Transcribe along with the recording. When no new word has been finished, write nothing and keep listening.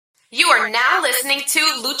You are now listening to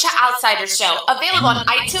Lucha Outsiders Show, available on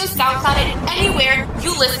iTunes, SoundCloud, and anywhere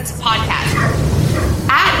you listen to podcasts.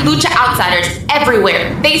 At Lucha Outsiders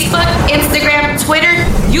everywhere: Facebook, Instagram, Twitter,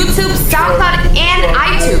 YouTube, SoundCloud, and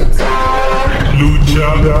iTunes. Lucha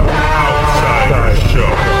Outsiders Show.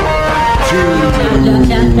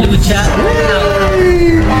 Lucha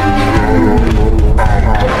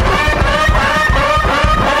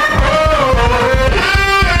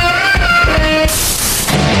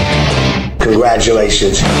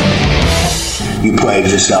Congratulations. You played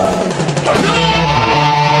yourself.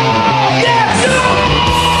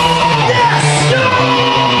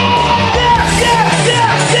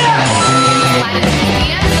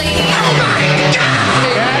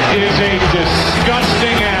 That is a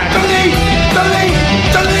disgusting act. Delete!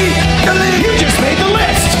 You just made the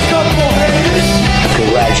list!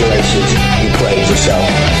 Congratulations. You played yourself.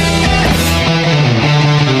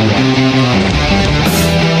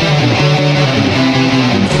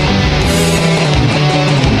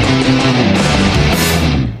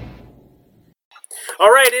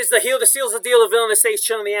 Alright, it's the heel that seals the deal, the villain that stays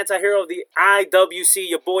chilling, the anti-hero of the IWC,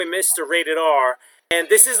 your boy Mr. Rated R. And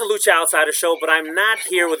this is the Lucha Outsider Show, but I'm not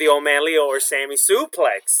here with the old man Leo or Sammy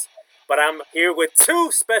Suplex. But I'm here with two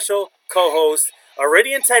special co-hosts,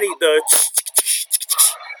 Iridian Teddy, the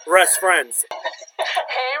Rest Friends.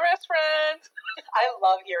 Hey, Rest Friends! I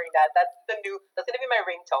love hearing that. That's gonna be my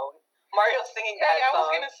ringtone. Mario's singing that I was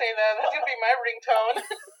song. gonna say that. That's gonna be my ringtone.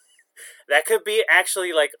 That could be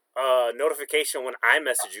actually like a notification when I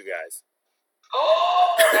message you guys.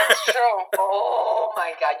 That's true. Oh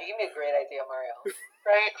my god, you gave me a great idea, Mario.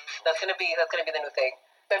 Right? That's gonna be the new thing.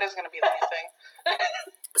 That is gonna be the new thing.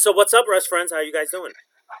 So what's up, Rest Friends? How you guys doing?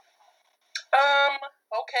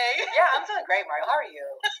 Okay. Yeah, I'm doing great, Mario. How are you?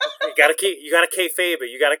 You gotta kayfabe it.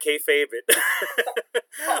 You gotta kayfabe it.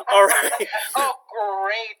 All right. Oh,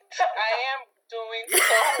 great. I am doing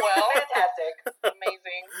so well. Fantastic.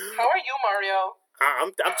 Amazing. How are you, Mario?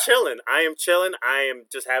 I'm chilling. I am chilling. I am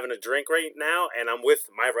just having a drink right now, and I'm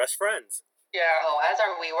with my Rest Friends. Yeah. Oh, as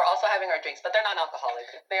are we. We're also having our drinks, but they're not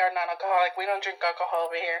alcoholic. They are non-alcoholic. We don't drink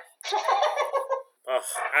alcohol over here.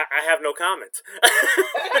 I have no comment.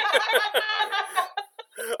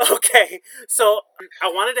 Okay, so I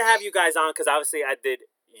wanted to have you guys on because obviously I did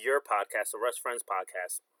your podcast, the Rest Friends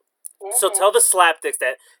podcast. So tell the slapdicks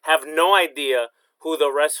that have no idea who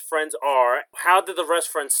the Rest Friends are. How did the Rest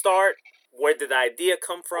Friends start? Where did the idea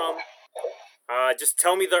come from? Just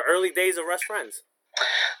tell me the early days of Rest Friends.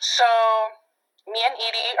 So, me and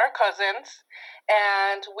Edie are cousins,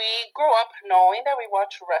 and we grew up knowing that we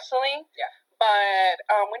watched wrestling. Yeah. But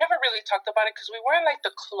we never really talked about it because we weren't like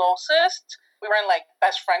the closest. We weren't like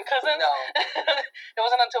best friend cousins. No. It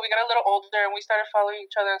wasn't until we got a little older and we started following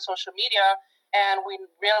each other on social media, and we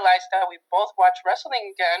realized that we both watched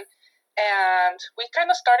wrestling again, and we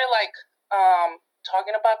kind of started like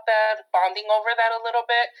talking about that, bonding over that a little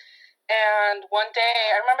bit. And one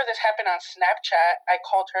day, I remember this happened on Snapchat. I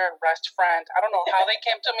called her Rest Friend. I don't know how they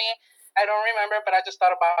came to me. I don't remember, but I just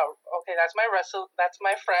thought about, okay, that's my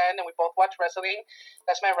friend, and we both watch wrestling.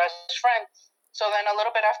 That's my Rest Friend. So then a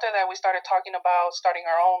little bit after that, we started talking about starting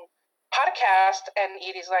our own podcast, and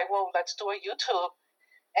Edie's like, well, let's do a YouTube.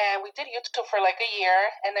 And we did YouTube for like a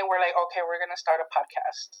year, and then we're like, okay, we're going to start a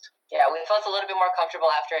podcast. Yeah, we felt a little bit more comfortable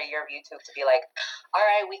after a year of YouTube to be like, all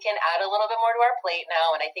right, we can add a little bit more to our plate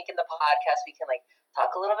now. And I think in the podcast, we can like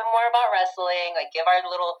talk a little bit more about wrestling, like give our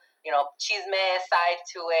little, chisme side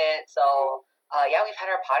to it. So, yeah, we've had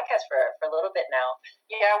our podcast for a little bit now.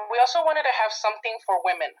 Yeah, we also wanted to have something for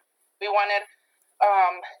women. We wanted,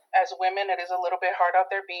 as women, it is a little bit hard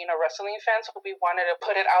out there being a wrestling fan, so we wanted to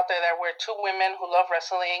put it out there that we're two women who love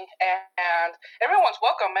wrestling, and everyone's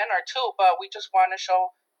welcome, men are too, but we just want to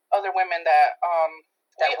show other women that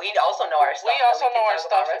we also know our stuff. We also know our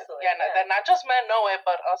stuff. Yeah, that not just men know it,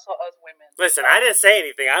 but also us women. Listen, I didn't say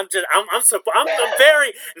anything. I'm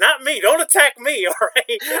very, not me. Don't attack me, all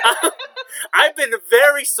right? I've been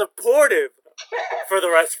very supportive for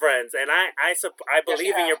the Rest Friends, and I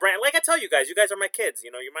believe in your brand. Like I tell you guys are my kids.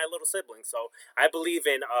 You're my little siblings, so I believe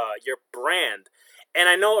in your brand. And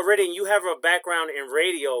I know, Iridian, you have a background in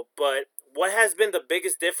radio, but what has been the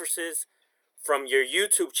biggest differences from your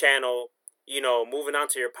YouTube channel, moving on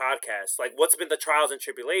to your podcast? Like, what's been the trials and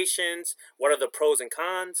tribulations? What are the pros and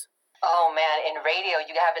cons? Oh, man, in radio,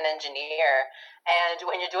 you have an engineer. And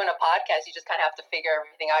when you're doing a podcast, you just kind of have to figure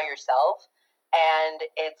everything out yourself. And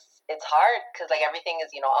it's hard because, like, everything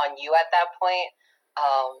is, on you at that point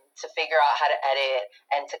to figure out how to edit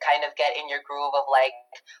and to kind of get in your groove of, like,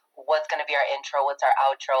 what's going to be our intro, what's our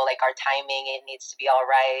outro, like, our timing, it needs to be all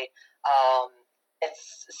right.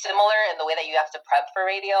 it's similar in the way that you have to prep for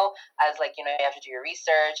radio, as like, you know, you have to do your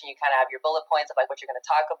research and you kind of have your bullet points of like what you're going to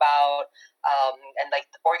talk about, and like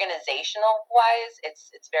organizational wise,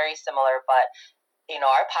 it's very similar. But you know,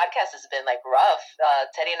 our podcast has been like rough.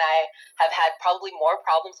 Teddy and I have had probably more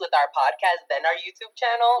problems with our podcast than our YouTube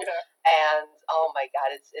channel, and oh my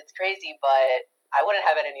god, it's crazy, but I wouldn't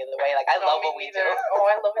have it any other way. Like, I love what we do. Oh,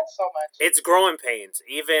 I love it so much. It's growing pains.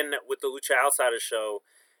 Even with the Lucha Outsider show,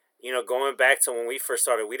 you know, going back to when we first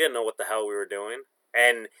started, we didn't know what the hell we were doing.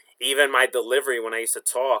 And even my delivery when I used to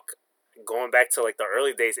talk, going back to like the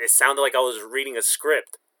early days, it sounded like I was reading a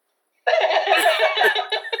script.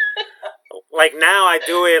 Like now I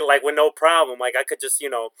do it like with no problem. Like I could just, you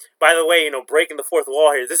know, by the way, you know, breaking the fourth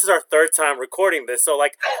wall here. This is our third time recording this. So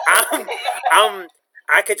like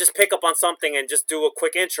I could just pick up on something and just do a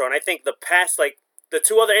quick intro. And I think the past, like, the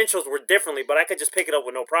two other intros were differently, but I could just pick it up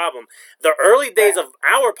with no problem. The early days of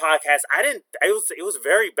our podcast, it was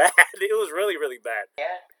very bad. It was really, really bad.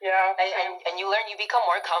 Yeah. And you learn, you become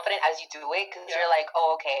more confident as you do it, because you're like,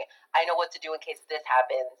 oh, okay, I know what to do in case this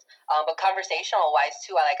happens. But conversational wise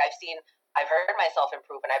too, I've heard myself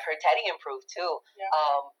improve, and I've heard Teddy improve too.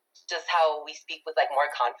 Just how we speak with like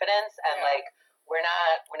more confidence, and like, we're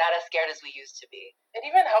not as scared as we used to be. It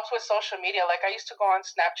even helps with social media. Like, I used to go on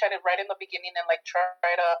Snapchat right in the beginning and like try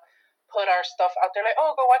to put our stuff out there, like,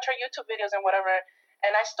 oh, go watch our YouTube videos and whatever.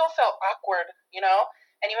 And I still felt awkward, you know.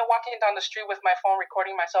 And even walking down the street with my phone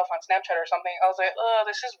recording myself on Snapchat or something, I was like, oh,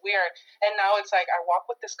 this is weird. And now it's like I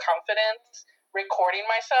walk with this confidence recording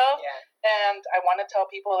myself, and I want to tell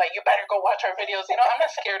people, like, you better go watch our videos. You know, I'm not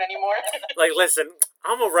scared anymore. Like, listen,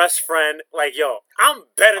 I'm a Rush friend. Like, yo, I'm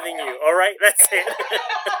better than you, all right? That's it.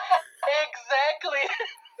 Exactly.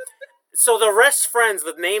 So the Rush Friends,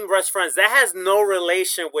 the name Rush Friends, that has no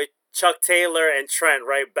relation with Chuck Taylor and Trent,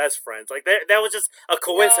 right? Best friends. Like, that was just a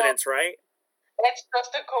coincidence, right? It's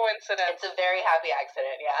just a coincidence. It's a very happy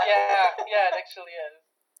accident, Yeah, it actually is.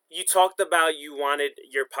 You talked about you wanted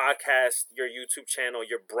your podcast, your YouTube channel,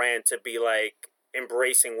 your brand to be like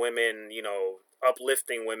embracing women, you know,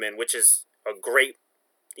 uplifting women, which is a great,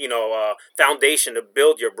 you know, foundation to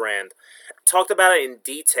build your brand. Talked about it in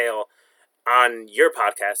detail on your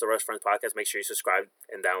podcast, the Rush Friends podcast. Make sure you subscribe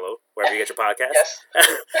and download wherever you get your podcast. Yes.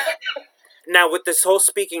 Now, with this whole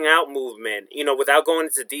speaking out movement, you know, without going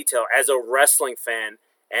into detail, as a wrestling fan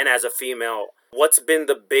and as a female, what's been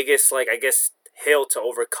the biggest, like, I guess, hill to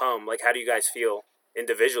overcome? Like, how do you guys feel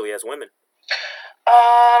individually as women?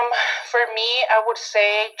 For me, I would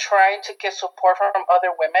say trying to get support from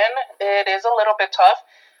other women. It is a little bit tough.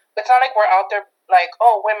 It's not like we're out there like,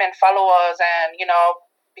 oh, women, follow us, and, you know,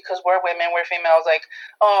 because we're women, we're females, like,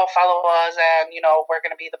 oh, follow us, and, you know, we're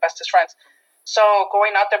going to be the bestest friends. So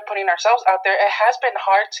going out there, putting ourselves out there, it has been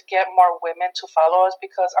hard to get more women to follow us,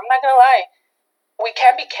 because I'm not going to lie, we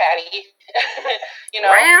can be catty, you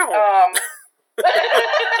know. Wow.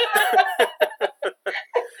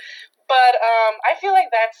 But I feel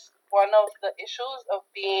like that's one of the issues of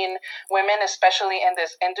being women, especially in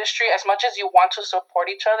this industry. As much as you want to support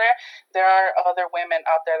each other, there are other women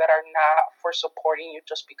out there that are not for supporting you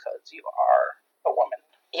just because you are a woman.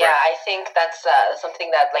 Yeah, I think that's something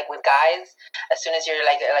that, like, with guys, as soon as you're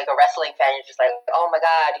like a wrestling fan, you're just like, oh my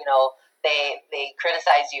god, you know, they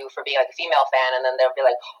criticize you for being like a female fan, and then they'll be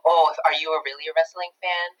like, oh, are you really a wrestling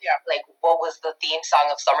fan? Yeah. Like, what was the theme song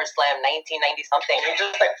of SummerSlam 1990 something? You're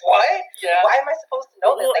just like, what? Yeah. Why am I supposed to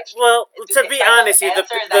know this? Like, well, to be honest,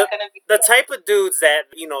 the type of dudes that,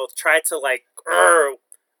 you know, try to like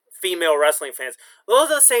female wrestling fans,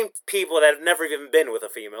 those are the same people that have never even been with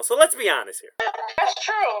a female. So let's be honest here. That's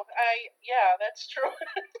true. That's true.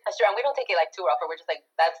 That's true. And we don't take it like too rough, or we're just like,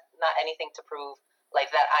 that's not anything to prove, like,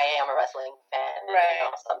 that I am a wrestling fan, right? You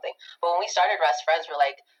know, something. But when we started Rush Friends, we're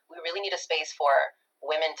like, we really need a space for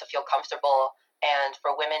women to feel comfortable and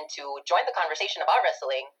for women to join the conversation about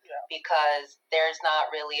wrestling, because there's not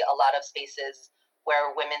really a lot of spaces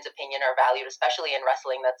where women's opinion are valued, especially in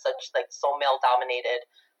wrestling that's such like so male dominated.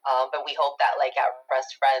 But we hope that, like, at Rush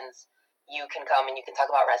Friends, you can come and you can talk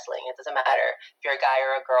about wrestling. It doesn't matter if you're a guy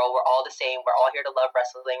or a girl. We're all the same. We're all here to love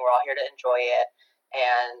wrestling. We're all here to enjoy it.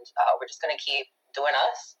 And we're just going to keep doing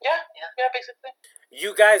us. Yeah, basically.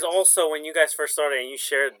 You guys also, when you guys first started, and you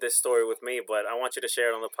shared this story with me, but I want you to share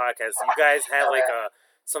it on the podcast. You guys had like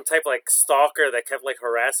some type of like stalker that kept like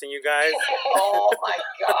harassing you guys. Oh my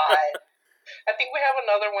god. I think we have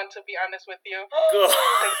another one, to be honest with you.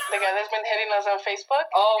 The guy that's been hitting us on Facebook.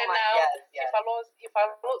 Oh and my now god. He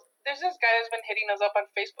follows. There's this guy that's been hitting us up on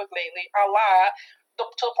Facebook lately a lot, to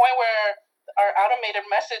the point where our automated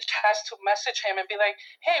message has to message him and be like,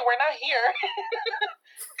 "Hey, we're not here,"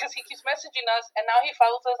 because he keeps messaging us, and now he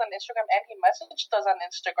follows us on Instagram and he messaged us on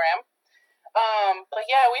Instagram. But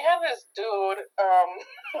yeah, we have this dude.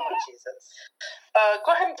 Oh, Jesus.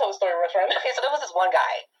 Go ahead and tell the story, Restaurant. Okay, so there was this one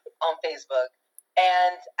guy on Facebook,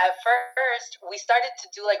 and at first we started to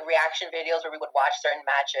do like reaction videos where we would watch certain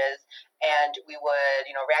matches, and we would,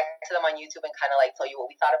 react to them on YouTube and kind of like tell you what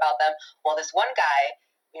we thought about them. Well, this one guy,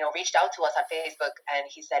 reached out to us on Facebook, and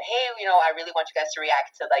he said, "Hey, I really want you guys to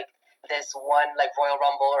react to like this one like Royal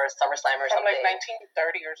Rumble or SummerSlam or From something." like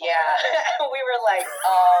 1930 or something. Yeah, we were like,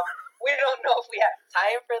 we don't know if we have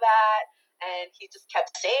time for that. And he just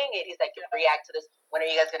kept saying it. He's like, react to this. When are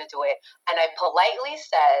you guys going to do it? And I politely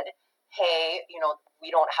said, hey, we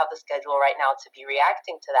don't have the schedule right now to be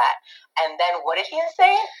reacting to that. And then what did he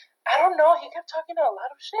say? I don't know. He kept talking a lot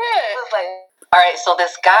of shit. He was like, all right, so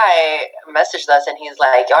this guy messaged us and he's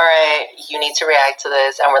like, all right, you need to react to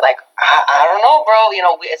this. And we're like, I don't know, bro.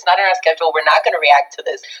 It's not in our schedule. We're not going to react to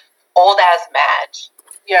this old-ass match.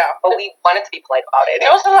 Yeah. But we wanted to be polite about it.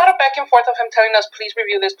 There was a lot of back and forth of him telling us, please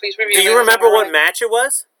review this, please review this. Do you remember what match it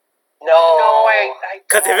was? No, I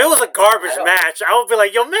Because if it was a garbage match, I would be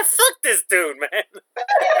like, yo, man, fuck this dude, man.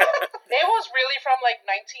 It was really from like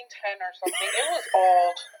 1910 or something. It was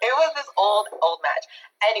old. It was this old match.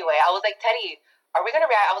 Anyway, I was like, Teddy, are we going to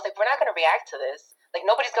react? I was like, we're not going to react to this. Like,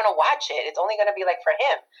 nobody's going to watch it. It's only going to be like for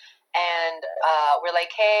him. And we're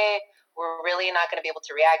like, hey, we're really not going to be able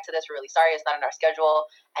to react to this. We're really sorry. It's not in our schedule.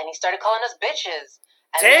 And he started calling us bitches.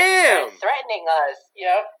 And Damn. threatening us.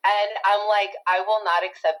 Yep. And I'm like, I will not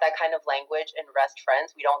accept that kind of language in Rest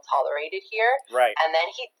Friends. We don't tolerate it here. Right. And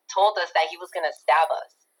then he told us that he was going to stab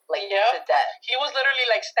us. Like, to death. He was literally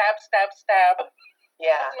like, stab, stab, stab.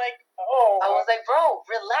 Yeah. I'm like, oh. I was like, bro,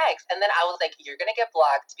 relax. And then I was like, you're going to get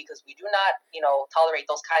blocked because we do not,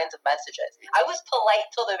 tolerate those kinds of messages. I was polite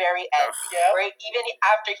till the very end. Right? Even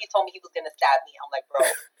after he told me he was going to stab me, I'm like, bro,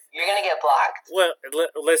 you're going to get blocked. Well,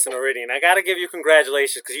 listen, Iridian, I got to give you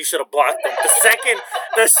congratulations because you should have blocked him.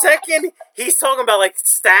 The second he's talking about like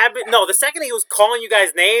stabbing, no, the second he was calling you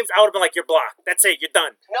guys names, I would have been like, you're blocked. That's it. You're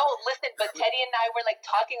done. No, listen, but Teddy and I were like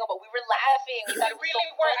talking about, we were laughing. We thought it was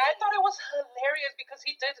really so were. I funny. thought it was hilarious because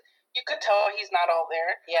he did. You could tell he's not all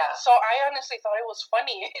there. Yeah. So I honestly thought it was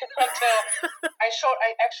funny until I showed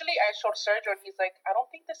Sergio and he's like, I don't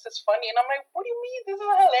think this is funny. And I'm like, what do you mean? This is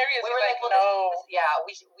hilarious. We were like, well, no.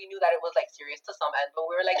 we knew that it was like serious to some end, but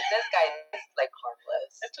we were like, this guy is like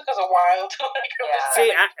harmless. It took us a while to like. Yeah. See,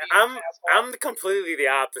 I'm completely the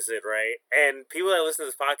opposite, right? And people that listen to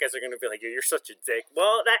this podcast are going to be like, you're such a dick.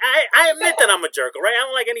 Well, I admit that I'm a jerk, right? I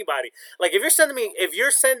don't like anybody. Like, if you're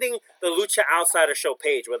sending the Lucha Outsider Show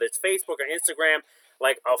page, whether it's Facebook or Instagram,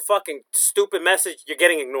 like a fucking stupid message, you're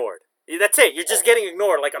getting ignored. That's it. You're just getting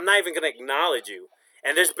ignored. Like, I'm not even going to acknowledge you.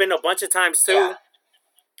 And there's been a bunch of times, too,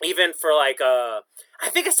 even for, like, I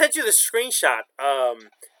think I sent you the screenshot,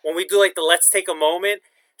 when we do, like, the Let's Take a Moment.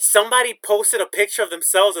 Somebody posted a picture of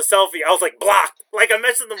themselves, a selfie. I was like, blocked. Like, I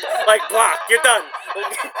messaged them, like, blocked. You're done.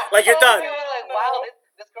 Like, you're done. We were like, wow,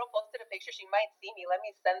 this girl posted a picture. She might see me. Let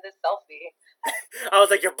me send this selfie. I was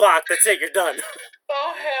like, you're blocked. That's it. You're done.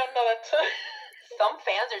 Oh hell no! That's. Some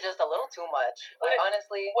fans are just a little too much. Like,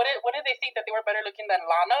 honestly. What did they think, that they were better looking than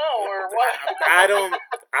Lana or what?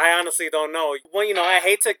 I honestly don't know. Well, I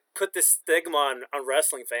hate to put this stigma on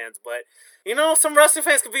wrestling fans, but some wrestling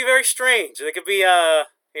fans could be very strange. They could be Oh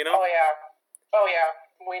yeah,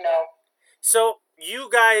 we know. So you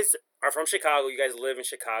guys are from Chicago. You guys live in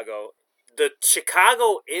Chicago. The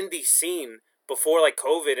Chicago indie scene before like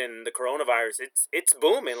COVID and the coronavirus, it's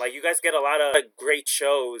booming. Like, you guys get a lot of great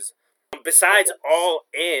shows. Besides All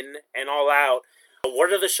In and All Out,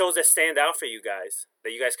 what are the shows that stand out for you guys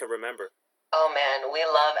that you guys can remember? Oh man, we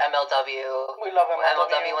love MLW. We love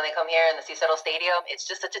MLW. When they come here in the Cicero Stadium, it's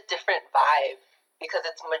just such a different vibe because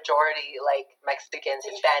it's majority like Mexicans,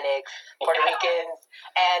 Hispanics, Puerto Ricans,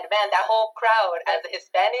 and man, that whole crowd as a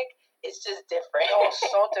Hispanic is just different. Oh,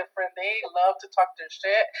 so different. They love to talk their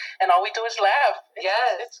shit, and all we do is laugh.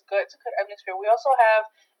 It's good. It's a good atmosphere. We also have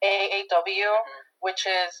AAW, which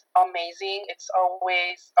is amazing. It's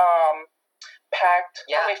always packed.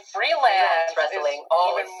 Yeah. I mean, freelance wrestling,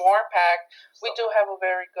 even more packed. We do have a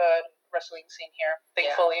very good wrestling scene here,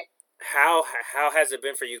 thankfully. How has it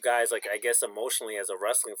been for you guys, like, I guess emotionally as a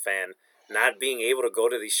wrestling fan, not being able to go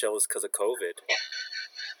to these shows because of COVID?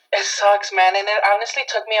 It sucks, man, and it honestly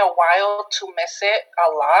took me a while to miss it a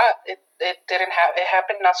lot. It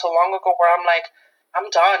happened not so long ago where I'm like, I'm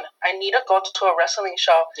done. I need to go to a wrestling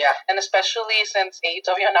show. Yeah. And especially since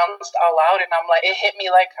AEW announced All Out, and I'm like, it hit me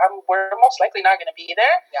like we're most likely not going to be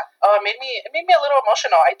there. Yeah. It made me a little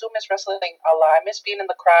emotional. I do miss wrestling a lot. I miss being in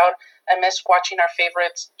the crowd. I miss watching our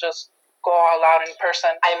favorites just go all out in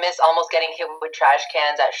person. I miss almost getting hit with trash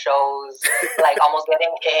cans at shows, like almost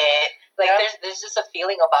getting hit. Like there's just a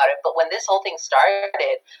feeling about it. But when this whole thing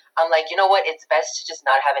started, I'm like, you know what? It's best to just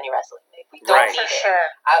not have any wrestling. Like, we don't need For it. sure.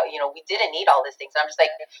 We didn't need all these things. I'm just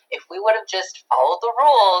like, if we would have just followed the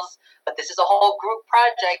rules, but this is a whole group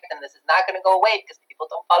project, and this is not going to go away because people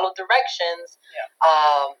don't follow directions. Yeah.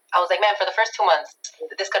 I was like, man, for the first 2 months,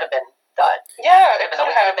 this could have been done. Yeah, We could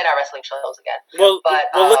have been our wrestling shows again. Well,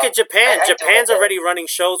 But, look at Japan. I do Japan's miss it. already running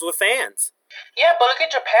shows with fans. Yeah, but look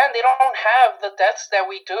at Japan. They don't have the deaths that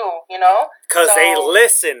we do, you know? Because they So-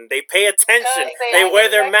 listen. They pay attention. Because They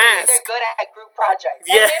wear their exactly, mask. They're good at group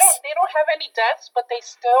projects. And Yes. they don't have any deaths, but they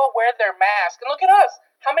still wear their mask. And look at us.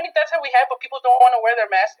 How many deaths have we had, but people don't want to wear their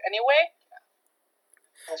mask anyway?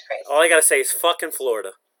 That's crazy. All I gotta say is fucking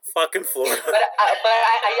Florida. Fucking Florida. But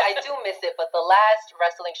I do miss it. But the last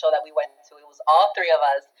wrestling show that we went to, it was all three of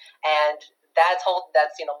us, and that's what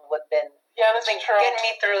been Yeah, that's been true. getting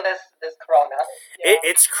me through this corona.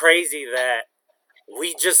 It's crazy that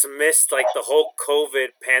we just missed like the whole COVID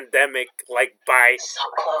pandemic, like by So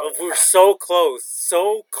close. we're so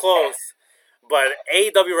close. But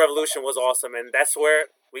AEW Revolution was awesome, and that's where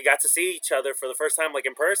we got to see each other for the first time, like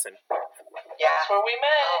in person. Yeah. That's where we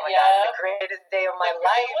met. Oh my yeah. god, the greatest day of my It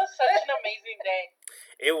life. was such an amazing day.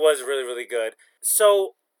 It was really, really good.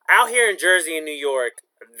 So out here in Jersey and New York,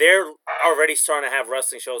 they're already starting to have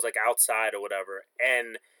wrestling shows like outside or whatever.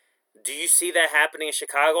 And do you see that happening in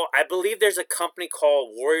Chicago? I believe there's a company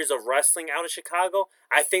called Warriors of Wrestling out of Chicago.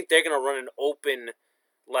 I think they're gonna run an open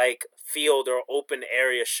like field or open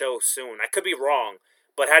area show soon. I could be wrong,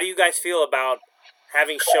 but how do you guys feel about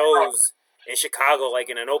having shows in Chicago, like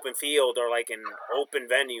in an open field or like an open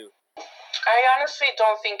venue? I honestly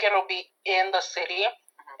don't think it'll be in the city.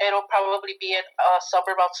 It'll probably be at a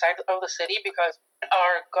suburb outside of the city because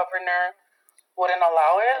our governor wouldn't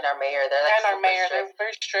allow it. And our mayor, they're like And our super mayor, strict. they're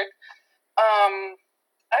very strict.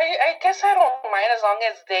 I guess I don't mind as long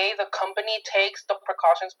as the company takes the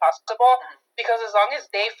precautions possible. Because as long as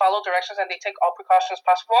they follow directions and they take all precautions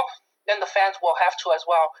possible, then the fans will have to as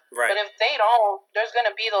well. Right. But if they don't, there's going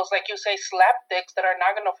to be those, like you say, slapdicks that are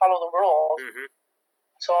not going to follow the rules. Mm-hmm.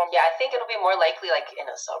 So, Yeah, I think it'll be more likely like in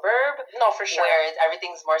a suburb. no, for sure. Where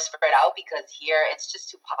everything's more spread out because here it's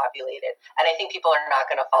just too populated, and I think people are not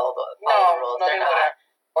going to follow the rules. No, They're they not, wouldn't.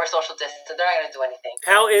 or social distance. They're not going to do anything.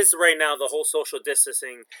 How is right now the whole social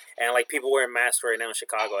distancing and like people wearing masks right now in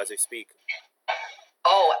Chicago as we speak?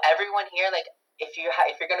 Oh, everyone here, like if you're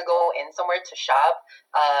gonna go in somewhere to shop,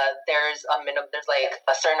 there's like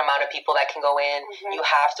a certain amount of people that can go in. Mhm. You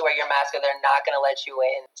have to wear your mask, or they're not gonna let you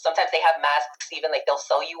in. Sometimes they have masks, even like they'll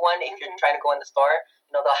sell you one if you're trying to go in the store.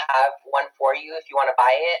 They'll have one for you if you want to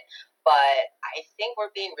buy it. But I think we're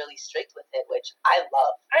being really strict with it, which I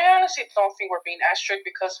love. I honestly don't think we're being as strict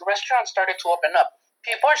because restaurants started to open up.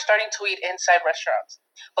 People are starting to eat inside restaurants,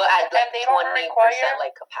 But at like And they don't 20% require-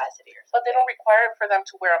 like capacity or but they something. don't require for them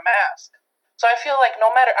to wear a mask. So I feel like no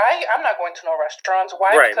matter, I'm not going to no restaurants.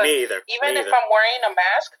 Why? Right, Because me either. even Me if either. I'm wearing a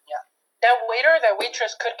mask, Yeah. that waiter, that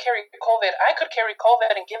waitress could carry COVID. I could carry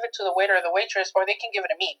COVID and give it to the waiter or the waitress, or they can give it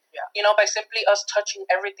to me. Yeah. By simply us touching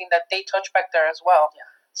everything that they touch back there as well. Yeah.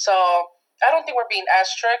 So I don't think we're being as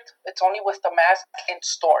strict. It's only with the mask in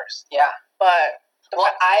stores. Yeah. But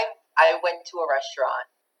Well, I went to a restaurant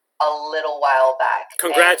a little while back.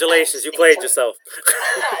 Congratulations, you and played they yourself.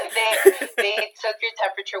 they took your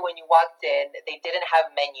temperature when you walked in. They didn't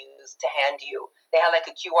have menus to hand you. They had like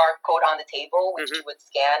a QR code on the table, which you would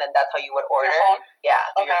scan, and that's how you would order. your phone. Yeah,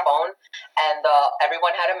 through your Okay. phone. And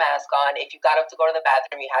everyone had a mask on. If you got up to go to the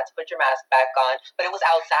bathroom, you had to put your mask back on. But it was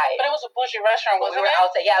outside. But it was a bougie restaurant, But wasn't we were it?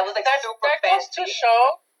 outside. Yeah, it was like that super goes fancy. to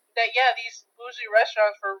show that these bougie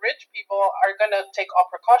restaurants for rich people are gonna take all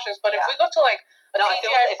precautions. But if Yeah. we go to like a No, if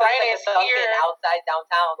it was TGI like Fridays something here, outside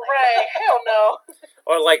downtown. Like, right? Hell no.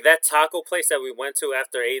 Or like that taco place that we went to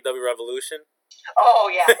after AEW Revolution. Oh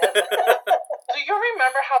yeah. Do you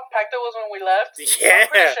remember how packed it was when we left? Yeah. I'm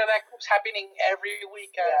pretty sure that keeps happening every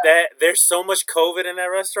weekend. That there's so much COVID in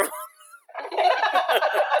that restaurant.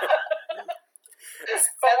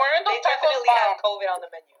 But weren't They those tacos definitely had bomb? COVID on the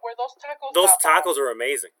menu. Were those tacos? Those not bomb? tacos were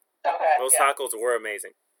amazing. Okay, Those yeah. tacos were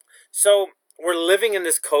amazing. So we're living in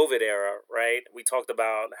this COVID era, right? We talked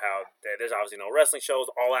about how there's obviously no wrestling shows.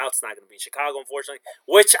 All Out's not going to be in Chicago, unfortunately,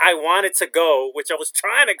 which I wanted to go, which I was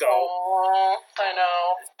trying to go. Oh, I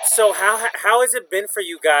know. So how has it been for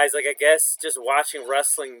you guys? Like, I guess just watching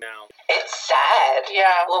wrestling now. It's sad.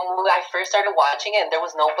 Yeah. When I first started watching it and there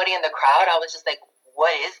was nobody in the crowd, I was just like,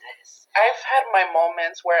 what is this? I've had my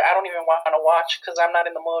moments where I don't even want to watch because I'm not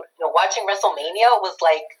in the mood. You know, watching WrestleMania was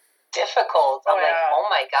like difficult. I'm like, oh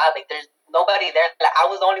my God, like there's nobody there. Like, I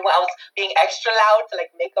was the only one. I was being extra loud to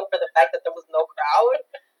like make up for the fact that there was no crowd.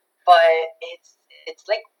 But it's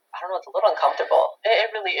like, I don't know, it's a little uncomfortable.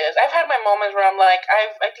 It really is. I've had my moments where I'm like,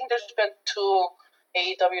 I think there's been 2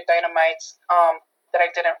 AEW Dynamites that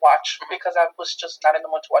I didn't watch because I was just not in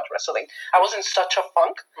the mood to watch wrestling. I was in such a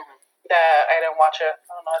funk that I didn't watch it.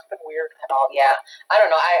 I don't know. It's been weird. Oh yeah, I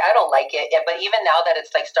don't know. I don't like it. Yeah, but even now that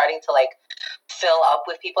it's like starting to like fill up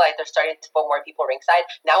with people, like they're starting to put more people ringside.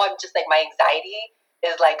 Now I'm just like, my anxiety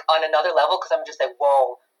is like on another level because I'm just like,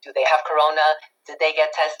 whoa, do they have corona? Did they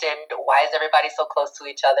get tested? Why is everybody so close to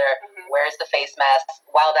each other? Where's the face mask?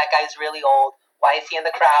 Wow, that guy's really old. Why is he in the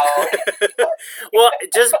crowd? Well,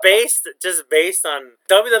 just based on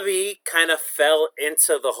WWE kind of fell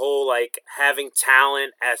into the whole like having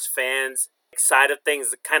talent as fans side of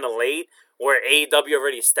things kind of late, where AEW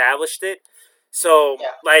already established it. So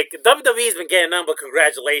like WWE's been getting none but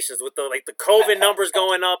congratulations with the COVID numbers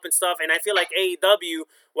going up and stuff. And I feel like AEW,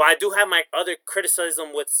 while I do have my other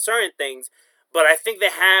criticism with certain things, but I think they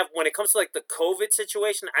have, when it comes to like the COVID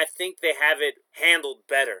situation, I think they have it handled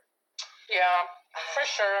better. Yeah, for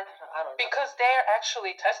sure. Because they're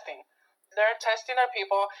actually testing. They're testing their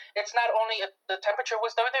people. It's not only the temperature.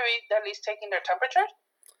 Was WWE at least taking their temperatures?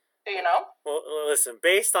 Do you know? Well, listen,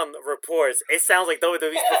 based on the reports, it sounds like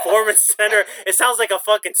WWE's Performance Center, it sounds like a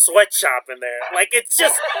fucking sweatshop in there. Like, it's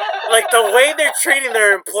just, like, the way they're treating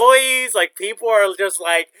their employees, like, people are just,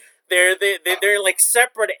 like, they're like,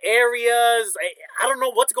 separate areas. I don't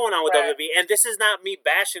know what's going on with WWE, and this is not me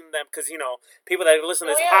bashing them, because, you know, people that listen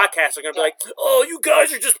to this podcast are going to be like, oh, you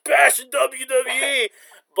guys are just bashing WWE.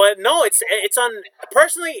 But, no, it's on,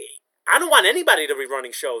 personally, I don't want anybody to be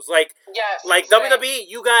running shows. Like, WWE,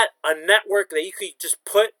 you got a network that you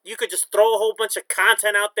could just throw a whole bunch of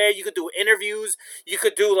content out there. You could do interviews. You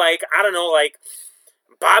could do, like, I don't know, like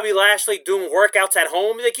Bobby Lashley doing workouts at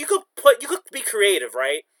home. Like, you could be creative,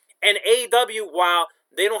 right? And AEW, while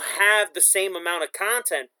they don't have the same amount of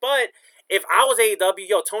content, but if I was AEW,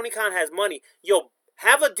 yo, Tony Khan has money. Yo,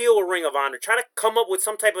 have a deal with Ring of Honor. Try to come up with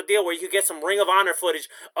some type of deal where you could get some Ring of Honor footage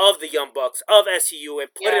of the Young Bucks, of SCU,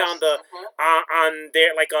 and put it on the on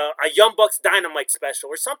their, like a Young Bucks Dynamite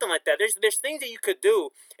special or something like that. There's things that you could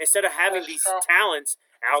do instead of having these talents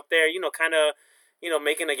out there, you know, kind of, you know,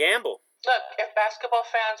 making a gamble. Look, if basketball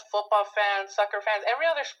fans, football fans, soccer fans, every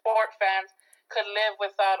other sport fans could live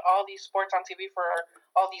without all these sports on TV for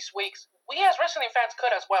all these weeks, we as wrestling fans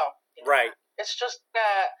could as well. Right. It's just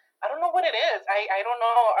that I don't know what it is. I don't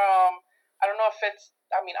know. I don't know if it's.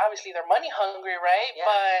 I mean, obviously they're money hungry, right? Yeah.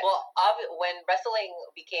 But when wrestling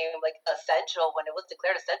became like essential, when it was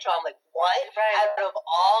declared essential, I'm like, what? Right. Out of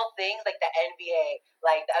all things, like the NBA,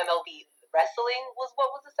 like the MLB, wrestling was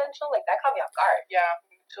what was essential. Like that caught me off guard. Yeah,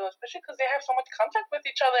 so especially because they have so much contact with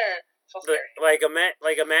each other. So scary. Like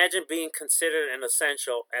imagine being considered an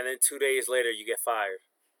essential, and then 2 days later you get fired.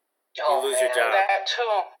 You lose your job. That too.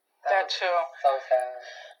 So sad.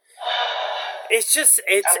 It's just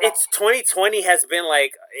it's 2020 has been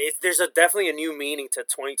like there's definitely a new meaning to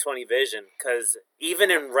 2020 vision, because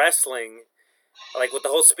even in wrestling, like with the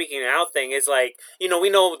whole speaking out thing, is like, you know, we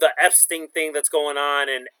know the Epstein thing that's going on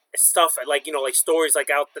and stuff, like, you know, like stories like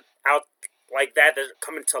out like that are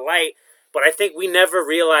coming to light, but I think we never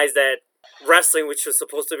realized that wrestling, which was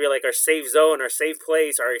supposed to be like our safe zone, our safe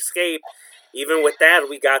place, our escape, even with that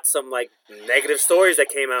we got some like negative stories that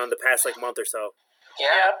came out in the past like month or so.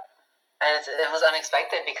 Yeah. And it was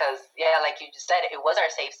unexpected because, like you just said, it was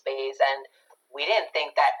our safe space, and we didn't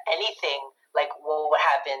think that anything like what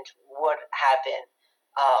happened would happen.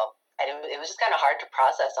 And it was just kind of hard to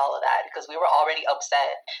process all of that because we were already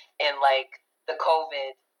upset in like the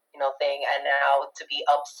COVID, you know, thing, and now to be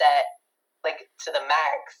upset like to the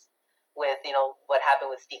max with, you know, what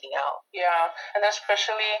happened with speaking out. Yeah, and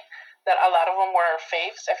especially that a lot of them were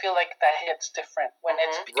faves. I feel like that hits different when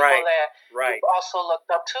it's people that you also looked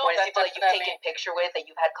up to. When it's people that you've taken picture with, that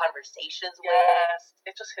you've had conversations with. Yes,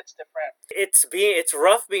 it just hits different. It's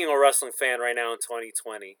rough being a wrestling fan right now in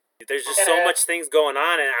 2020. There's just so much things going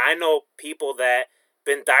on, and I know people that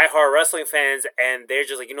been diehard wrestling fans, and they're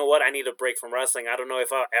just like, you know what, I need a break from wrestling. I don't know if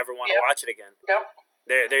I'll ever want to watch it again. Yep.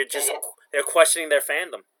 They're questioning their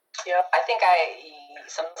fandom. Yep. I think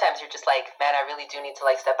sometimes you're just like, man, I really do need to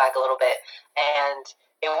like step back a little bit. And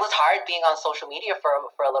it was hard being on social media for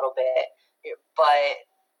a little bit, but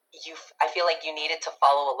I feel like you needed to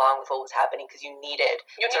follow along with what was happening because you needed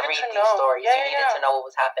to read these stories. Yeah, you needed to know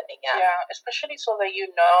what was happening. Yeah, especially so that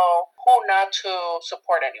you know who not to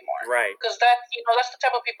support anymore. Right. Because that's the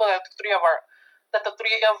type of people that the three of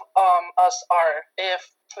us are.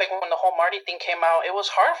 If like when the whole Marty thing came out, it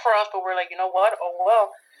was hard for us, but we're like, you know what? Oh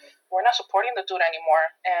well, we're not supporting the dude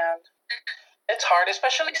anymore, and it's hard,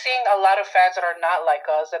 especially seeing a lot of fans that are not like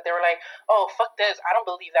us. That they were like, oh fuck this, I don't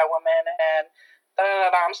believe that woman, and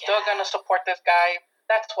I'm still gonna support this guy.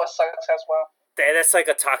 That's what sucks as well. That's like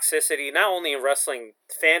a toxicity, not only in wrestling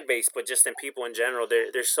fan base, but just in people in general.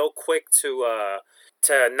 They're so quick to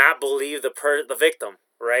not believe the victim,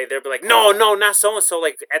 right? They'll be like, no, not so and so.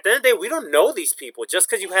 Like at the end of the day, we don't know these people. Just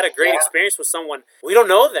because you had a great experience with someone, we don't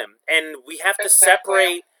know them, and we have to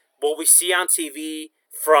separate what we see on TV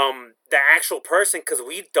from the actual person because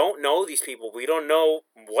we don't know these people. We don't know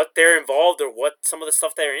what they're involved or what some of the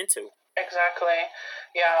stuff they're into. Exactly.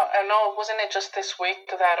 Yeah, I know. Wasn't it just this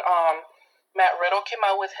week that Matt Riddle came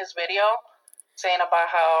out with his video saying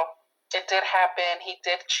about how it did happen, he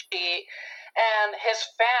did cheat, and his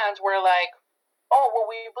fans were like, "Oh, well,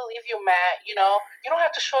 we believe you, Matt. You know, you don't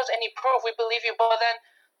have to show us any proof. We believe you." But then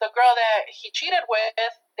the girl that he cheated with,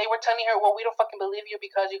 they were telling her, "Well, we don't fucking believe you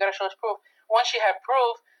because you gotta show us proof." Once she had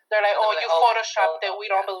proof, they're like, "Oh, you photoshopped it.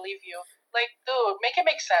 We don't believe you." Like, dude, make it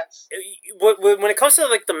make sense. When it comes to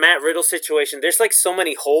like the Matt Riddle situation, there's like so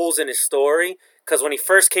many holes in his story. Because when he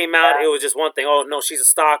first came out, it was just one thing. Oh no, she's a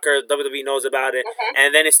stalker. WWE knows about it,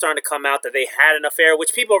 and then it's starting to come out that they had an affair,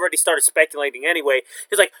 which people already started speculating anyway.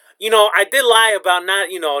 He's like, I did lie about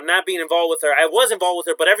not being involved with her. I was involved with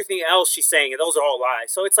her, but everything else she's saying, those are all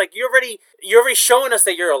lies. So it's like you're already showing us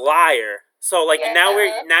that you're a liar. So like now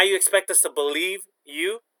you expect us to believe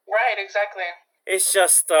you? Right, exactly. It's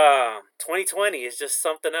just 2020 is just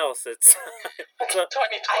something else. It's 2020,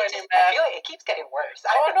 I feel like it keeps getting worse.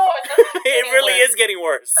 It really is getting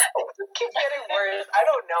worse. It keeps getting worse. I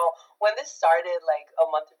don't know. When this started like a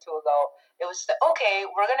month or two ago, it was okay,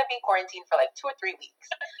 we're gonna be quarantined for like 2 or 3 weeks.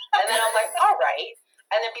 And then I'm like, all right.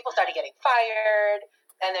 And then people started getting fired,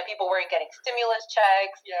 and then people weren't getting stimulus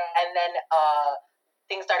checks. Yeah. And then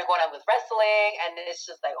things started going on with wrestling, and it's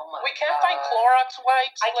just like, oh my god. We can't find Clorox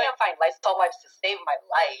wipes. I can't find Lysol wipes to save my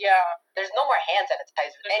life. Yeah. There's no more hand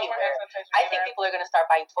sanitizer anywhere. I think people are going to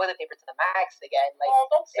start buying toilet paper to the max again. Like,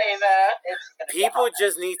 oh, don't say that. People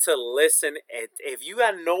just need to listen. If you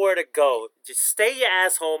got nowhere to go, just stay your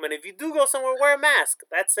ass home, and if you do go somewhere, wear a mask.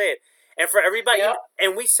 That's it. And for everybody,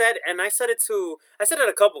 and I said it to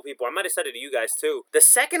a couple people. I might have said it to you guys too. The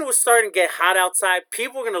second it was starting to get hot outside,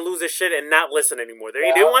 people were going to lose their shit and not listen anymore.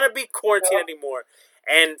 They didn't want to be quarantined anymore.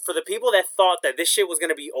 And for the people that thought that this shit was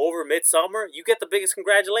going to be over midsummer, you get the biggest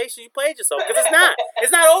congratulations. You played yourself. Because it's not.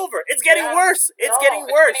 It's not over. It's getting worse. It's getting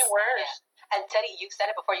worse. It's getting worse. And Teddy, you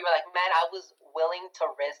said it before. You were like, man, I was willing to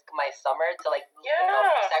risk my summer to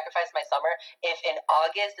sacrifice my summer if in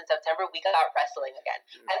August and September we got wrestling again.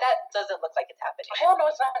 And that doesn't look like it's happening. Hell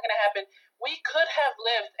no, it's not going to happen. We could have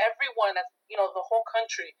lived, everyone, the whole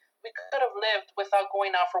country, we could have lived without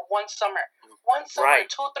going out for one summer. One summer,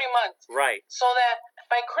 2 or 3 months. Right. So that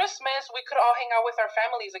by Christmas, we could all hang out with our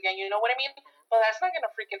families again. You know what I mean? But that's not going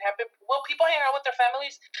to freaking happen. Will people hang out with their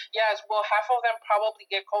families? Yes. Will half of them probably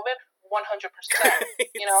get COVID? 100%.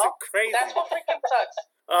 You know? Crazy. That's what freaking sucks.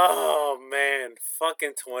 Oh, man.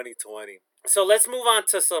 Fucking 2020. So let's move on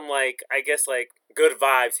to some, good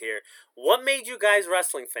vibes here. What made you guys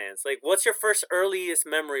wrestling fans? Like, what's your first earliest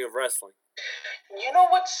memory of wrestling? You know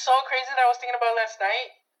what's so crazy that I was thinking about last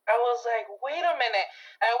night? I was like, wait a minute.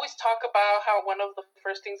 I always talk about how one of the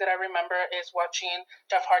first things that I remember is watching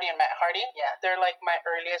Jeff Hardy and Matt Hardy. Yeah. They're like my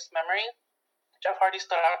earliest memory. Jeff Hardy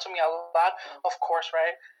stood out to me a lot, of course,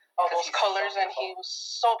 right? All those colors, and he was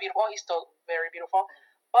so beautiful. He's still very beautiful.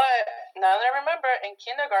 But now that I remember, in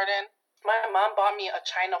kindergarten, my mom bought me a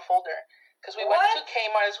China folder. Because we went to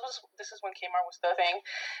Kmart. This is when Kmart was the thing.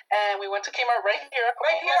 And we went to Kmart right here.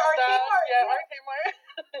 Right here, our Kmart. Yeah, our Kmart.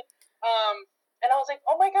 And I was like,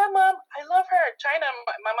 oh my God, Mom, I love her. China.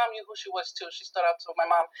 My mom knew who she was too. She stood up to my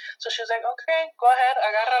mom. So she was like, okay, go ahead,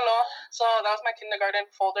 agárralo. So that was my kindergarten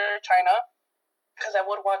folder, China. Because I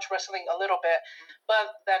would watch wrestling a little bit.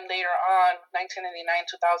 But then later on, 1999,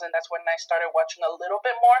 2000, that's when I started watching a little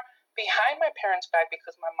bit more behind my parents' back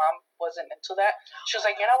because my mom wasn't into that. She was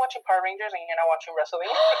like, you're not watching Power Rangers and you're not watching wrestling.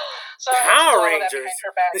 So Power Rangers?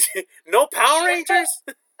 Her back. No Power Rangers?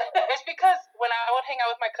 It's because when I would hang out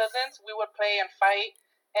with my cousins, we would play and fight.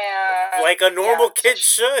 And like a normal kid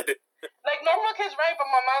should. Like, normal kids, right? But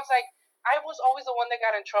my mom's like, I was always the one that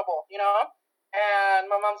got in trouble, you know? And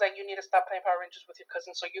my mom's like, you need to stop playing Power Rangers with your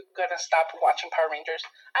cousin, so you're gonna stop watching Power Rangers.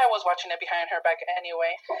 I was watching it behind her back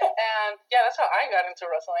anyway. And yeah, that's how I got into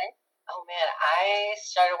wrestling. Oh man, I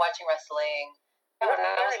started watching wrestling. I was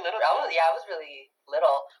very little. I was really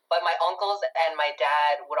little. But my uncles and my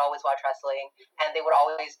dad would always watch wrestling, and they would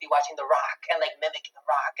always be watching The Rock and like mimicking The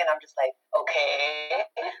Rock, and I'm just like, okay,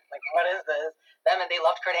 like what is this? Them, and they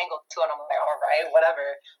loved Kurt Angle too, and I'm like, all right,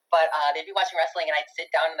 whatever. But they'd be watching wrestling, and I'd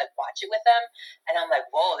sit down and like watch it with them, and I'm like,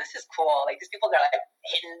 whoa, this is cool. Like these people are like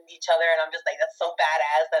hitting each other, and I'm just like, that's so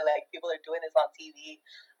badass that like people are doing this on TV.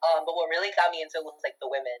 But what really got me into it was like the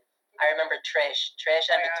women. I remember Trish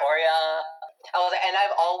and Victoria. And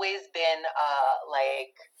I've always been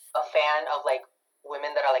like a fan of like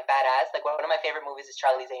women that are like badass. Like one of my favorite movies is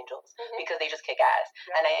Charlie's Angels because they just kick ass.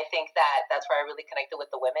 And I think that that's where I really connected with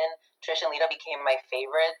the women. Trish and Lita became my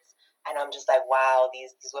favorites, and I'm just like, wow,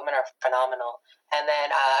 these women are phenomenal. And then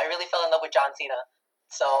I really fell in love with John Cena.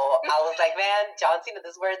 So I was like, man, John Cena,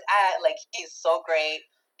 this is where it's at. Like he's so great.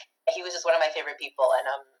 He was just one of my favorite people, and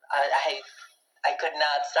I could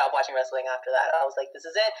not stop watching wrestling after that. I was like, this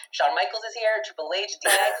is it. Shawn Michaels is here. Triple H,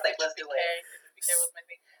 DX. Like, let's do it. Was my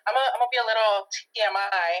thing. I'm gonna be a little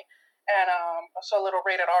TMI and also a little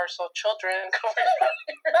rated R, so children covered.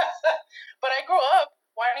 But I grew up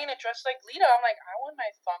wanting to dress like Lita. I'm like, I want my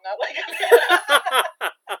thong out like Lita.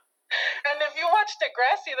 And if you watch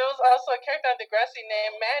Degrassi, there was also a character on Degrassi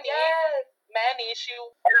named Manny. Yes. Manny,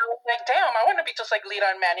 and I was like, damn, I want to be just like Lita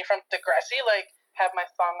and Manny from Degrassi. Like, have my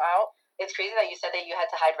thong out. It's crazy that you said that you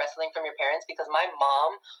had to hide wrestling from your parents, because my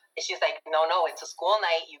mom, she's like, no, it's a school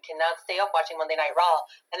night. You cannot stay up watching Monday Night Raw.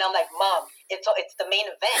 And I'm like, Mom, it's the main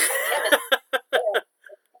event.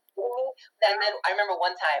 And then I remember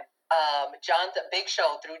one time, The Big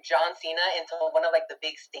Show threw John Cena into one of like the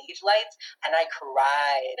big stage lights, and I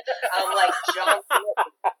cried. I'm like, John Cena.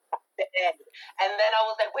 And then I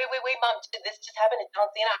was like, wait, Mom, this just happened to John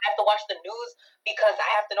Cena. I have to watch the news because I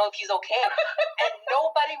have to know if he's okay. And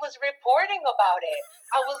nobody was reporting about it.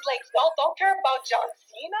 I was like, y'all don't care about John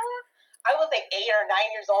Cena? I was like 8 or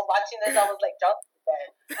 9 years old watching this. I was like, John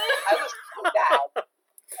Cena. I was so bad.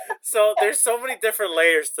 So there's so many different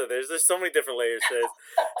layers to this. There's so many different layers to this.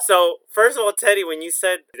 So first of all, Teddy, when you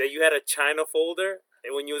said that you had a China folder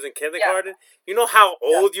when you was in kindergarten, you know how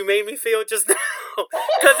old you made me feel just now?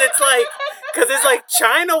 Because it's like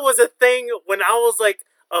China was a thing when I was like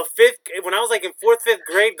when I was like in 4th, 5th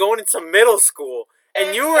grade going into middle school.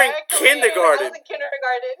 And you were in kindergarten. I was in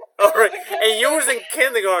kindergarten. All right. And you was in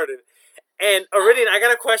kindergarten. And Iridian, I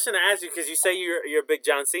got a question to ask you, because you say you're a big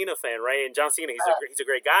John Cena fan, right? And John Cena, he's a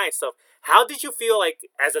great guy and stuff. How did you feel like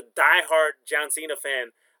as a diehard John Cena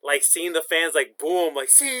fan, like seeing the fans like boom, like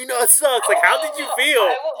Cena sucks? Like how did you feel?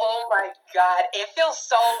 Oh my God, it feels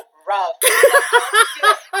so rough.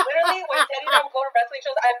 Literally, when Teddy and I would go to wrestling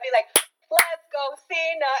shows, I'd be like, "Let's go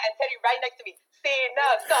Cena," and Teddy right next to me,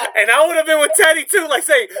 "Cena sucks." And I would have been with Teddy too, like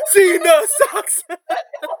saying, "Cena sucks."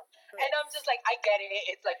 And I'm just like, I get it.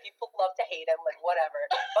 It's like people love to hate him, like whatever.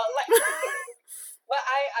 But like, but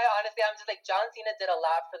I honestly, I'm just like, John Cena did a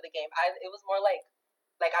lot for the game. It was more like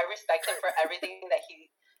I respect him for everything that he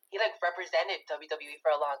like represented WWE for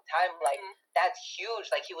a long time. Like that's huge.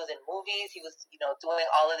 Like he was in movies. He was doing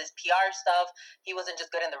all of this PR stuff. He wasn't just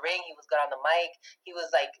good in the ring. He was good on the mic. He was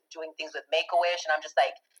like doing things with Make-A-Wish, and I'm just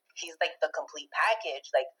like, he's like the complete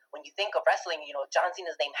package. Like when you think of wrestling, John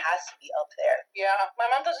Cena's name has to be up there. Yeah, my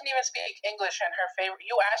mom doesn't even speak English, and her favorite.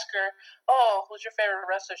 You ask her, "Oh, who's your favorite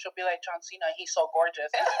wrestler?" She'll be like, "John Cena. He's so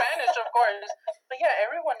gorgeous." In Spanish, of course. But yeah,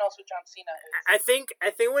 everyone knows who John Cena is. I think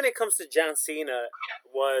when it comes to John Cena,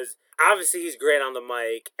 was obviously he's great on the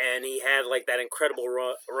mic, and he had like that incredible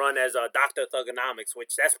run as Dr. Thugonomics,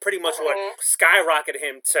 which that's pretty much what skyrocketed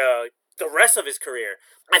him to the rest of his career.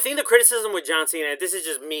 I think the criticism with John Cena, this is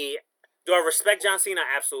just me. Do I respect John Cena?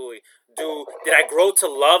 Absolutely. Did I grow to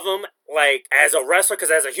love him like as a wrestler?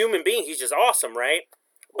 Because as a human being, he's just awesome, right?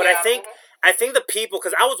 But I think the people,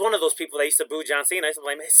 because I was one of those people that used to boo John Cena. I used to be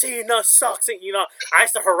like, man, Cena sucks. And, I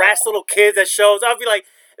used to harass little kids at shows. I'd be like,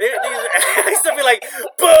 I used to be like,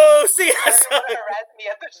 boo, Cena sucks. Harass me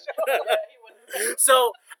at the show.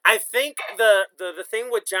 So I think the thing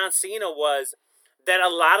with John Cena was that a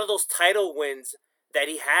lot of those title wins that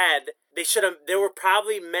he had, they were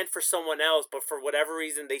probably meant for someone else, but for whatever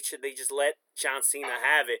reason they just let John Cena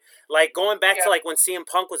have it. Like going back to like when CM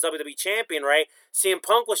Punk was WWE champion, right? CM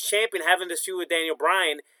Punk was champion having this feud with Daniel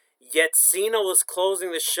Bryan, yet Cena was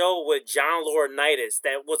closing the show with John Laurinaitis.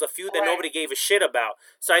 That was a feud that nobody gave a shit about.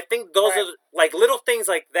 So I think those are like little things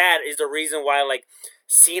like that is the reason why like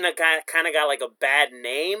Cena kind of got like a bad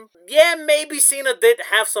name. Yeah, maybe Cena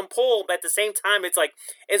did have some pull, but at the same time, it's like,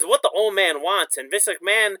 it's what the old man wants. And Vince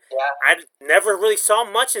McMahon, I never really saw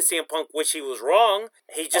much in CM Punk, which he was wrong.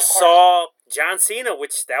 He just saw John Cena,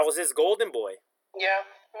 which that was his golden boy. Yeah.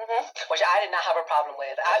 Mm-hmm. Which I did not have a problem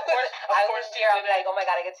with. I was here. I'm like, oh my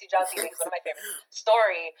god, I get to see John Cena. He's one of my favorite.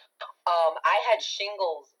 Story. I had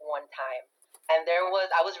shingles one time, and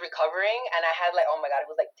I was recovering, and I had like, oh my god,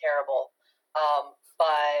 it was like terrible.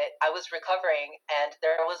 But I was recovering, and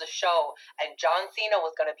there was a show, and John Cena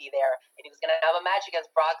was gonna be there, and he was gonna have a match against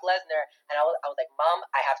Brock Lesnar, and I was like, Mom,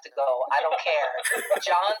 I have to go. I don't care.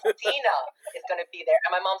 John Cena is gonna be there,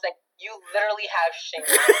 and my mom's like, you literally have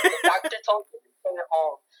shingles. The doctor told you to stay at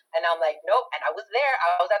home. And I'm like, nope. And I was there.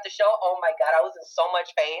 I was at the show. Oh my god, I was in so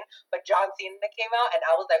much pain. But John Cena came out, and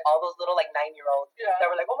I was like all those little like 9-year-olds that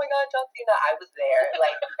were like, oh my god, John Cena. I was there.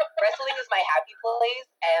 Like, wrestling is my happy place,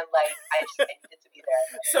 and like I needed to be there.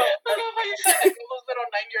 So I love how you said like, those little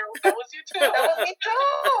 9-year-olds. That was you too. That was me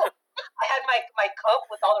too. I had my cup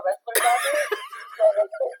with all the wrestlers on it. So,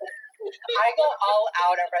 I go all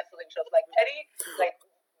out at wrestling shows. Like Teddy, like.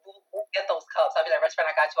 We'll get those cups. I'll be like, restaurant,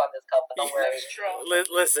 I got you on this cup, but don't worry.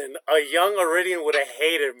 Listen, a young Iridian would have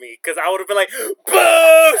hated me because I would have been like,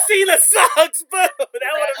 boo! Cena sucks! Boo! I would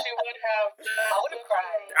have.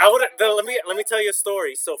 I would have cried. Let me tell you a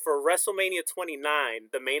story. So for WrestleMania 29,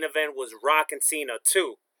 the main event was Rock and Cena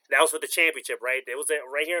 2. That was for the championship, right? It was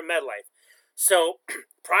right here in MetLife. So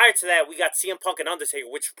prior to that, we got CM Punk and Undertaker,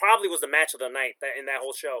 which probably was the match of the night in that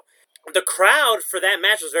whole show. The crowd for that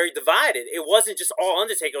match was very divided. It wasn't just all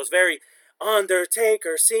Undertaker. It was very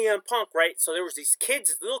Undertaker, CM Punk, right? So there was these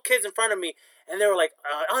kids, little kids in front of me, and they were like,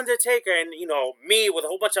 Undertaker, and, you know, me with a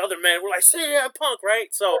whole bunch of other men were like, CM Punk,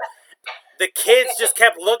 right? So the kids just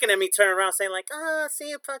kept looking at me, turning around, saying like,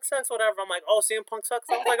 CM Punk sucks, whatever. I'm like, oh, CM Punk sucks?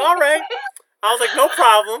 I was like, all right. I was like, no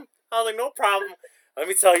problem. Let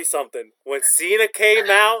me tell you something. When Cena came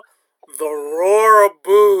out, the roar of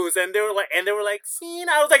boos, and they were like,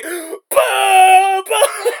 Cena. I was like, boo,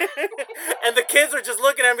 boo. And the kids were just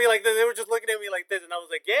looking at me like this. They were just looking at me like this, and I was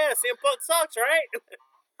like, yeah, CM Punk sucks, right?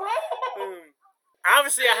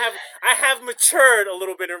 Obviously, I have matured a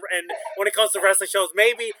little bit, and when it comes to wrestling shows,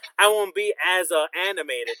 maybe I won't be as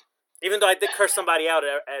animated. Even though I did curse somebody out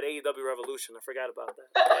at AEW Revolution, I forgot about that.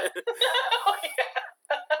 Oh,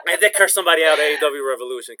 yeah. I did curse somebody out at AEW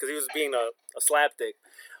Revolution because he was being a slapdick.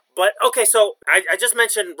 But, okay, so I just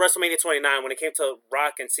mentioned WrestleMania 29 when it came to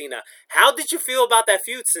Rock and Cena. How did you feel about that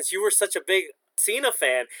feud since you were such a big Cena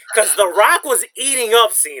fan? Because The Rock was eating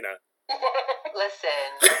up Cena.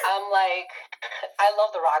 Listen, I'm like, I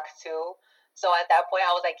love The Rock too. So at that point,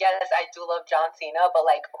 I was like, yes, I do love John Cena, but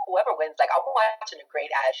like, whoever wins, like, I'm watching a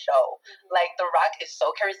great-ass show. Like, The Rock is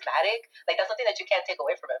so charismatic. Like, that's something that you can't take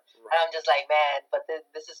away from him. Right. And I'm just like, man, but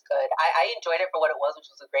this is good. I enjoyed it for what it was,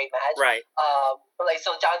 which was a great match. Right. But like,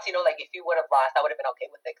 so John Cena, like, if he would have lost, I would have been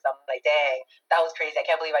okay with it, because I'm like, dang, that was crazy. I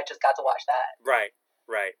can't believe I just got to watch that. Right.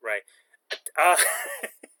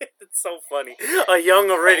 It's so funny. A young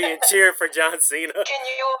Iridian cheering for John Cena. Can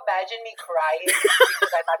you imagine me crying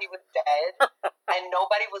because I thought he was dead and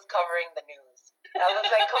nobody was covering the news? I was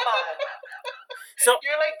like, come on. So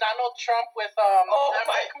you're like Donald Trump with oh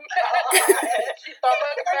my god. She thought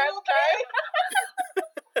that last time.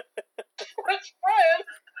 Which friend?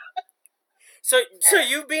 So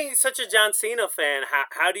you being such a John Cena fan,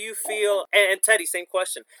 how do you feel? And Teddy, same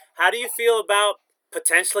question. How do you feel about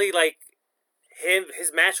potentially like his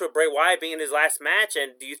match with Bray Wyatt being his last match,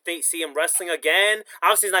 and do you see him wrestling again?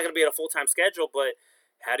 Obviously, he's not going to be at a full-time schedule, but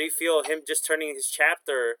how do you feel him just turning his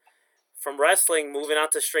chapter from wrestling, moving on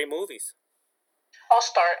to straight movies? I'll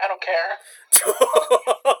start. I don't care.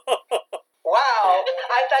 Wow.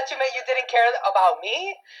 I thought you meant you didn't care about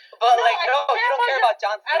me, but no, you don't care about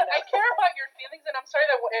John Cena. I care about your feelings, and I'm sorry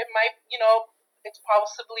that it might, it's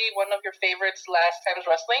possibly one of your favorites last time's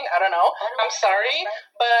wrestling. I don't know. I'm sorry,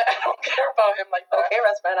 but I don't care about him like that. Okay,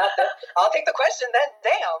 Rasman, I'll take the question then.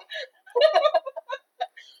 Damn.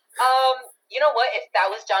 You know what? If that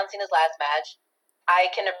was John Cena's last match, I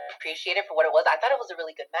can appreciate it for what it was. I thought it was a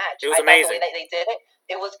really good match. It was amazing. The way that they did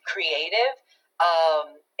it, it was creative.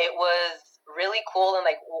 It was really cool, and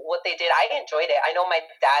like what they did, I enjoyed it. I know my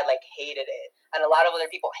dad like hated it, and a lot of other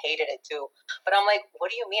people hated it too. But I'm like, what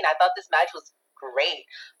do you mean? I thought this match was great.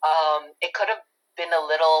 It could have been a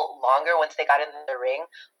little longer once they got in the ring,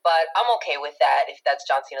 but I'm okay with that if that's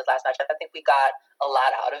John Cena's last match. I think we got a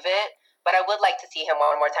lot out of it, but I would like to see him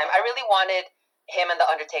one more time. I really wanted him and The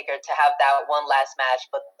Undertaker to have that one last match,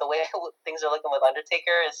 but the way things are looking with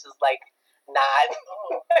Undertaker is just like,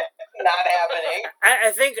 not happening.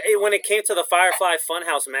 I think when it came to the Firefly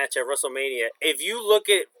Funhouse match at WrestleMania, if you look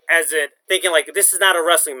at as it thinking like this is not a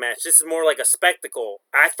wrestling match, this is more like a spectacle.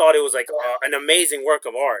 I thought it was like an amazing work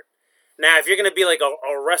of art. Now, if you're gonna be like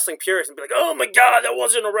a wrestling purist and be like, "Oh my God, that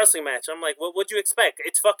wasn't a wrestling match," I'm like, "Well, what'd you expect?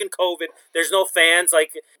 It's fucking COVID. There's no fans.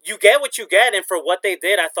 Like, you get what you get, and for what they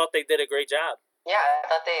did, I thought they did a great job." Yeah, I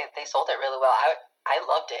thought they sold it really well. I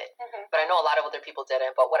loved it, but I know a lot of other people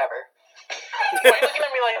didn't. But whatever. Why are you looking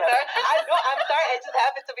at me like that? I know. I'm sorry. I just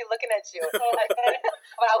happened to be looking at you,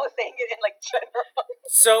 but I was saying it in like general.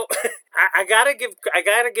 So I gotta give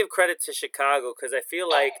credit to Chicago because I feel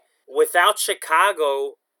like without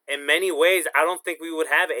Chicago, in many ways, I don't think we would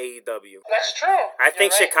have AEW. That's true. I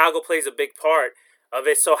think You're right. Chicago plays a big part of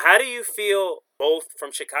it. So how do you feel, both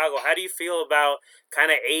from Chicago, how do you feel about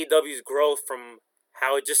kind of AEW's growth from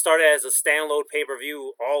how it just started as a standalone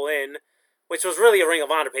pay-per-view all in, which was really a Ring of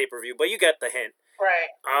Honor pay-per-view, but you get the hint. Right.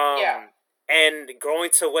 Yeah. And growing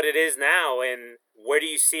to what it is now, and where do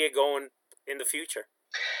you see it going in the future?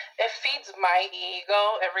 It feeds my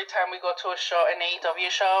ego every time we go to a show, an AEW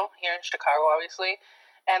show here in Chicago, obviously,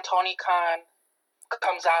 and Tony Khan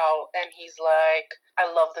comes out and he's like, "I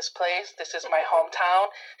love this place. This is my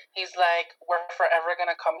hometown." He's like, "We're forever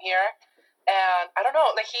gonna come here." And I don't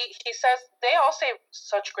know, like he says, they all say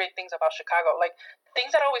such great things about Chicago. Like,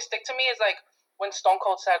 things that always stick to me is like when Stone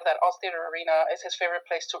Cold said that Allstate Arena is his favorite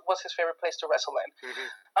place to wrestle in.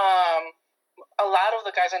 Mm-hmm. A lot of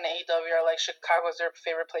the guys in AEW are like, Chicago is their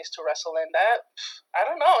favorite place to wrestle in. That, I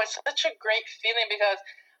don't know, it's such a great feeling because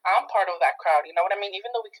I'm part of that crowd, you know what I mean? Even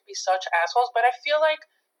though we could be such assholes, but I feel like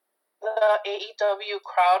the AEW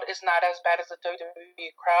crowd is not as bad as the WWE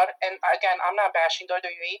crowd. And again, I'm not bashing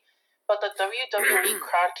WWE, but the WWE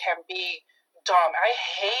crowd can be dumb. I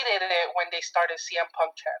hated it when they started CM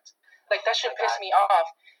Punk chants. Like, that shit pissed me off.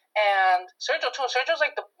 And Sergio too. Sergio's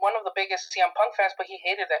like one of the biggest CM Punk fans, but he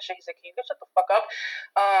hated that shit. He's like, "Can you shut the fuck up?"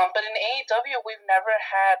 But in AEW, we've never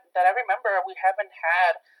had that. I remember we haven't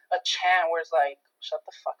had a chant where it's like, "Shut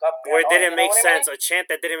the fuck up," where it didn't make sense. I mean? A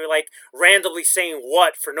chant that didn't like randomly saying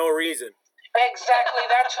 "what" for no reason. Exactly,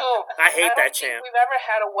 that too. I hate that don't chant. think we've ever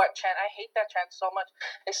had a what chant. I hate that chant so much.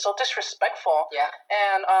 It's so disrespectful. Yeah.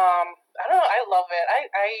 And I don't know. I love it.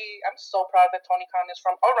 I'm so proud that Tony Khan is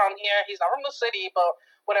from around here. He's not from the city, but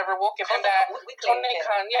whatever. We'll give him that. We claim Tony him.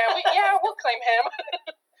 Khan. We'll claim him.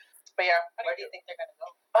 But yeah. Where do you think they're gonna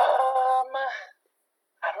go?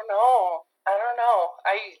 I don't know.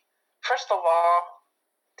 First of all,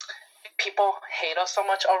 people hate us so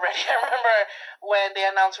much already. I remember when they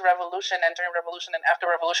announced Revolution, and during Revolution and after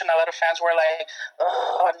Revolution, a lot of fans were like,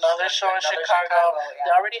 "Oh, another show in Chicago. Yeah.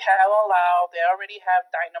 They already have All Out. They already have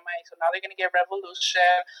Dynamite. So now they're going to get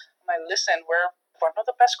Revolution." I'm like, listen, we're one of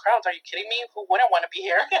the best crowds. Are you kidding me? Who wouldn't want to be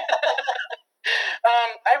here?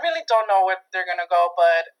 I really don't know where they're going to go,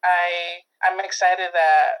 but I'm excited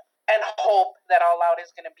that and hope that All Out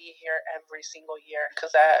is going to be here every single year,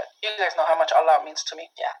 because you guys know how much All Out means to me.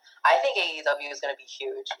 Yeah, I think AEW is going to be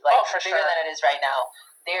huge. Like, for bigger sure. than it is right now.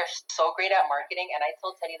 They're so great at marketing, and I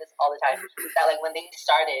told Teddy this all the time, that like when they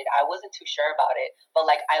started, I wasn't too sure about it, but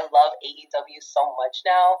like I love AEW so much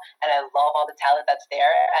now, and I love all the talent that's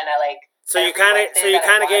there, and I like. So you kind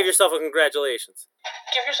of gave yourself a congratulations.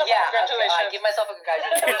 Give yourself a Okay, congratulations. give myself a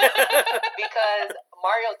congratulations. Because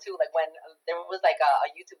Mario too, like when there was like a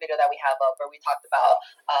YouTube video that we have up where we talked about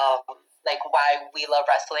like why we love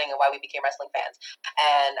wrestling and why we became wrestling fans,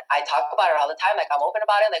 and I talk about it all the time. Like, I'm open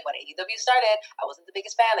about it. Like, when AEW started, I wasn't the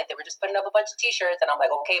biggest fan. Like, they were just putting up a bunch of T-shirts, and I'm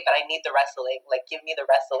like, okay, but I need the wrestling. Like, give me the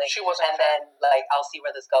wrestling. She wasn't and then like I'll see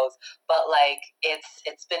where this goes. But like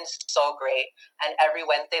it's been so great, and every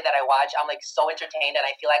Wednesday that I watch, I'm like so entertained, and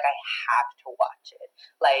I feel like I have to watch it.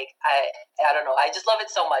 Like, I don't know, I just love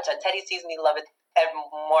it so much, and Teddy sees me love it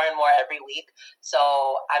more and more every week. So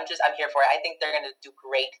I'm here for it. I think they're gonna do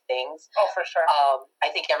great things. Oh, for sure.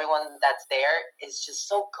 I think everyone that's there is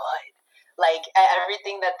just so good. Like,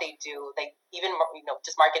 everything that they do, like, even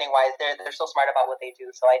just marketing wise, they're so smart about what they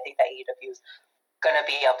do. So I think that AEW is gonna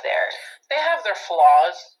be up there. They have their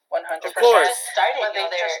flaws, 100%. Of course. Started,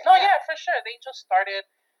 for sure. They just started.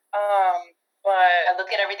 But and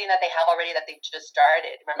look at everything that they have already that they just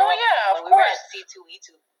started. Remember of when we were course. at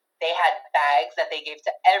C2E2, they had bags that they gave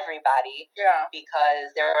to everybody. Yeah.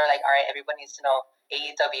 Because they were like, all right, everybody needs to know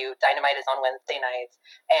AEW Dynamite is on Wednesday nights,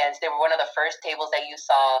 and they were one of the first tables that you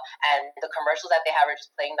saw, and the commercials that they have are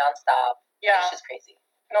just playing nonstop. Yeah. It's just crazy.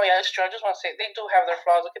 No, yeah, it's true. I just want to say they do have their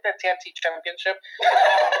flaws. Look at that TNT championship.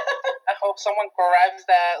 I hope someone grabs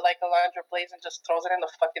that like Alundra Blaze and just throws it in the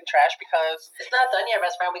fucking trash because it's not done yet,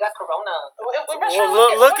 best friend. We got Corona.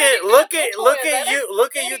 Well, look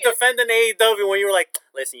at you defending AEW when you were like,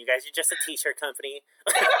 listen, you guys, you're just a t-shirt company.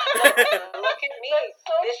 Look at me.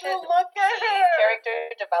 This is look at her.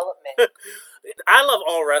 character development. I love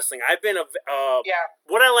all wrestling. I've been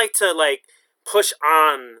what I like to like push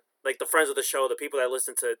on like the friends of the show, the people that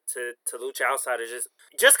listen to Lucha Outsiders, is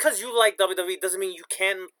just because you like WWE doesn't mean you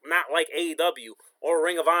can not like AEW or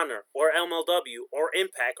Ring of Honor or MLW or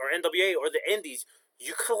Impact or NWA or the Indies.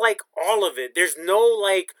 You could like all of it. There's no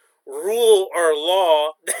like rule or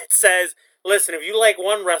law that says, listen, if you like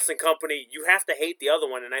one wrestling company, you have to hate the other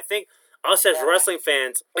one. And I think us as wrestling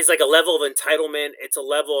fans, it's like a level of entitlement. It's a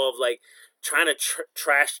level of like trying to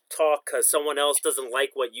trash talk because someone else doesn't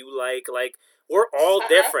like what you like. Like, we're all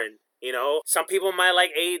different, you know. Some people might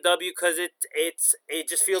like AEW because it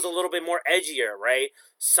just feels a little bit more edgier, right?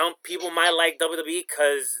 Some people might like WWE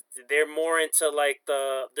because they're more into like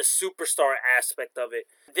the superstar aspect of it.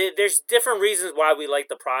 There's different reasons why we like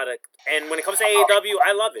the product, and when it comes to AEW,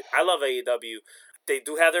 I love it. I love AEW. They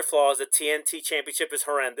do have their flaws. The TNT Championship is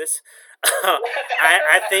horrendous.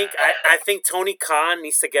 I think Tony Khan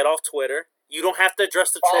needs to get off Twitter. You don't have to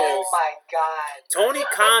address the trolls. Oh my god. Tony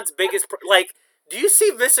Khan's biggest do you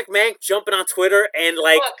see Vince McMahon jumping on Twitter and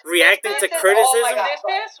like reacting to criticism?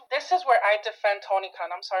 This is where I defend Tony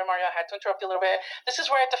Khan. I'm sorry, Mario, I had to interrupt you a little bit. This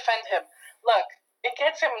is where I defend him. Look, it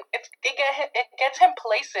gets him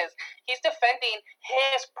places. He's defending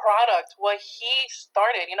his product, what he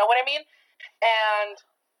started. You know what I mean? And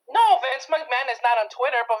no, Vince McMahon is not on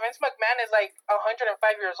Twitter, but Vince McMahon is like 105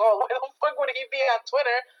 years old. Why the fuck would he be on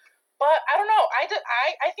Twitter? But I don't know. I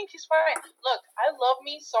think he's fine. Look, I love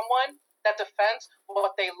me someone that defends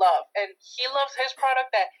what they love. And he loves his product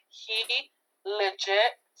that he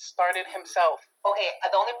legit started himself. Okay,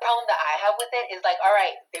 the only problem that I have with it is like, all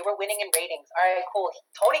right, they were winning in ratings. All right, cool.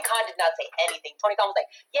 Tony Khan did not say anything. Tony Khan was like,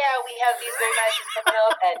 yeah, we have these great matches coming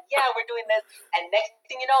up, and yeah, we're doing this. And next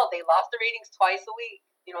thing you know, they lost the ratings twice a week,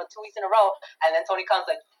 2 weeks in a row. And then Tony Khan's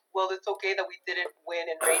like, well, it's okay that we didn't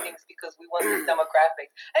win in ratings because we won the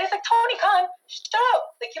demographics. And it's like, Tony Khan, shut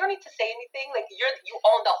up. Like, you don't need to say anything. Like, you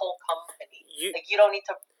own the whole company. You don't need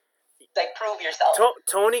to, like, prove yourself.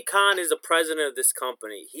 Tony Khan is the president of this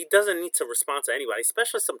company. He doesn't need to respond to anybody,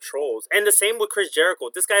 especially some trolls. And the same with Chris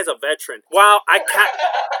Jericho. This guy's a veteran. While I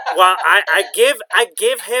give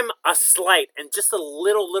him a slight and just a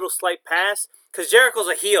little slight pass, because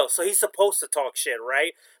Jericho's a heel, so he's supposed to talk shit,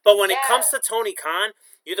 right? But when it comes to Tony Khan,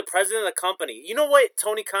 you're the president of the company. You know what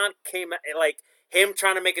Tony Khan came at, like, him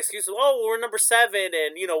trying to make excuses. Oh, we're number 7,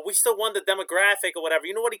 and, we still won the demographic or whatever.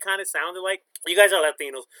 You know what he kind of sounded like? You guys are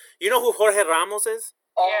Latinos. You know who Jorge Ramos is?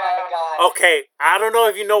 Oh, my God. Okay, I don't know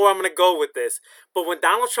if you know where I'm going to go with this, but when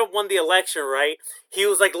Donald Trump won the election, right, he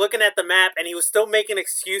was, like, looking at the map, and he was still making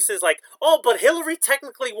excuses, like, oh, but Hillary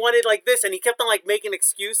technically won it like this, and he kept on, like, making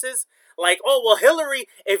excuses. Like, oh, well, Hillary,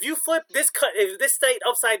 if you flip this state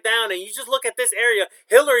upside down and you just look at this area,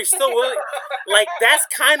 Hillary's still willing. Like, that's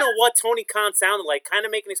kind of what Tony Khan sounded like, kind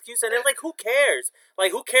of making an excuse. And they're like, who cares?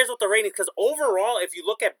 Like, who cares what the ratings? Because overall, if you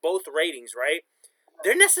look at both ratings, right,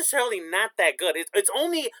 they're necessarily not that good. It's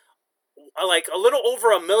only, like, a little over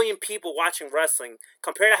 1 million people watching wrestling.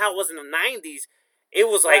 Compared to how it was in the 90s, it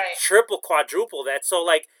was, like, triple, quadruple that. So,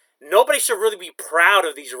 like, nobody should really be proud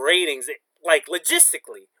of these ratings, like,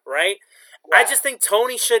 logistically, right? Yeah. I just think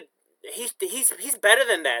Tony should. He's better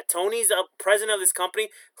than that. Tony's a president of this company.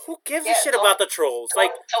 Who gives a shit about the trolls?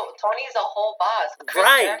 Tony's a whole boss. Chris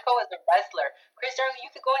Jericho is a wrestler. Chris Jericho, you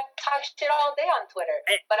could go and talk shit all day on Twitter.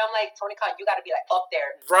 But I'm like, Tony Khan, you got to be like up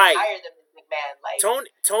there, higher than McMahon. Like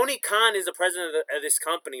Tony Khan is the president of this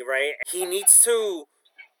company, right? He needs to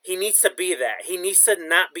be that. He needs to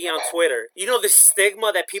not be on Twitter. You know the stigma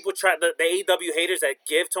that people the AEW haters that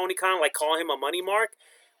give Tony Khan, like call him a money mark.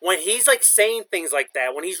 When he's like saying things like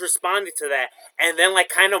that, when he's responding to that, and then like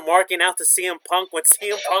kind of marking out to CM Punk when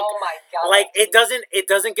CM Punk, oh my God, like it doesn't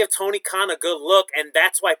give Tony Khan a good look, and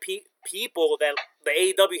that's why people that the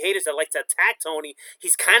AEW haters that like to attack Tony,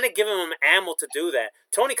 he's kind of giving them ammo to do that.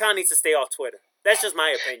 Tony Khan needs to stay off Twitter. That's just my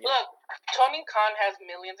opinion. Look, Tony Khan has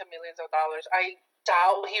millions and millions of dollars. I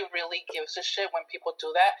doubt he really gives a shit when people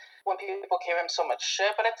do that, when people give him so much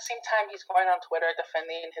shit. But at the same time, he's going on Twitter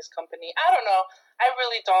defending his company. I don't know. I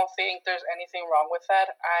really don't think there's anything wrong with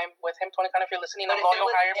that. I'm with him, Tony Khan. If you're listening, I'm going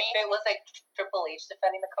to hire me. If it was like Triple H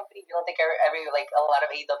defending the company, you don't think every like a lot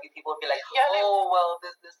of AEW people would be like,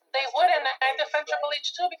 this. They wouldn't. I defend Triple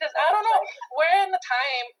H too because I don't know. We're in the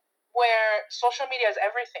time where social media is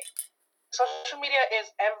everything. social media is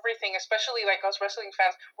everything, especially like us wrestling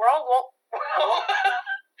fans. We're all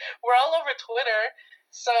we're all over Twitter.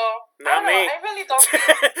 So Not me. I really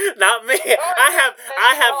don't. Not me. I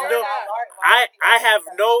have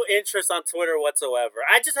no interest on Twitter whatsoever.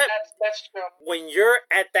 I just have. That's true. When you're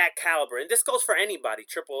at that caliber, and this goes for anybody,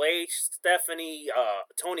 Triple H, Stephanie,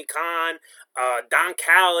 Tony Khan, Don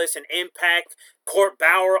Callis, and Impact, Court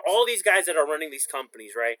Bauer, all these guys that are running these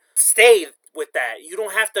companies, right? Stay with that. You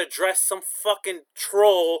don't have to address some fucking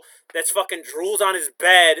troll that's fucking drools on his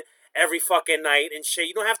bed every fucking night and shit.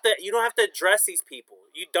 You don't have to address these people.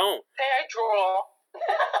 You don't. Hey, I drool.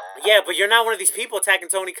 Yeah, but you're not one of these people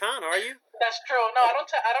attacking Tony Khan, are you? That's true. No, I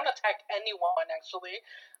don't attack anyone actually.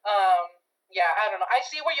 Yeah, I don't know. I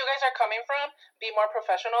see where you guys are coming from. Be more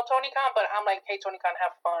professional, Tony Khan. But I'm like, hey, Tony Khan,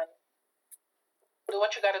 have fun. Do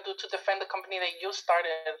what you got to do to defend the company that you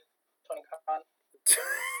started, Tony Khan.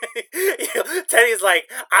 Teddy's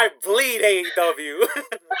like, I bleed AEW.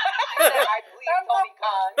 I bleed Tony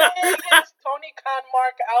Khan. Yes, Tony Khan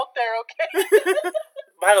mark out there, okay?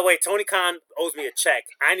 By the way, Tony Khan owes me a check.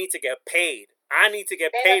 I need to get paid. I need to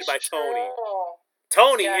get paid by Tony.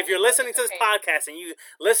 Tony, if you're listening to this podcast and you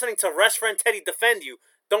listening to Rest Friend Teddy defend you,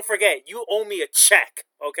 don't forget, you owe me a check,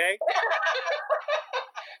 okay?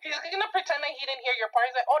 He's gonna pretend that he didn't hear your part.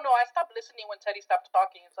 He's like, oh no, I stopped listening when Teddy stopped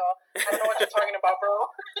talking, so I don't know what you're talking about, bro.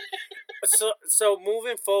 So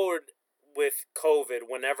moving forward with COVID,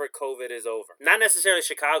 whenever COVID is over, not necessarily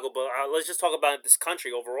Chicago, but let's just talk about this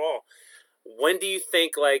country overall. When do you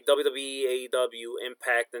think, like, WWE, AEW,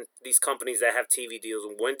 Impact, and these companies that have TV deals,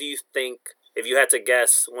 when do you think, if you had to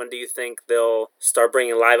guess, when do you think they'll start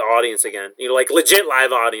bringing live audience again? You know, like legit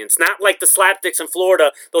live audience. Not like the slapdicks in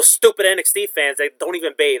Florida, those stupid NXT fans that don't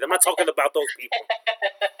even bathe. I'm not talking about those people.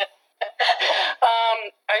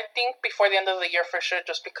 I think before the end of the year for sure,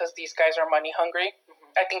 just because these guys are money hungry.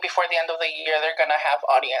 I think before the end of the year, they're going to have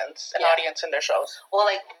audience in their shows. Well,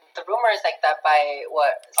 like, the rumor is like that by,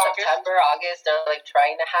 September, August, they're like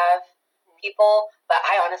trying to have people, but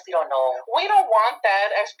I honestly don't know. We don't want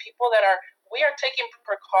that as people that we are taking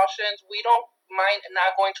precautions. We don't mind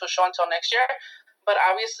not going to a show until next year, but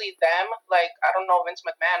obviously them, like, I don't know, Vince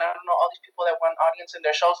McMahon, I don't know, all these people that want audience in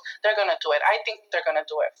their shows, they're going to do it. I think they're going to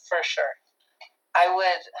do it for sure. I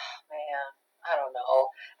don't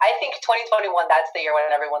know. I think 2021, that's the year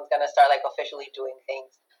when everyone's going to start, like, officially doing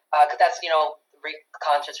things. Because that's,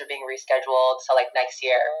 concerts are being rescheduled to, like, next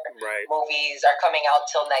year. Right. Movies are coming out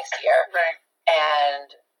till next year. Right.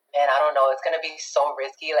 And I don't know, it's going to be so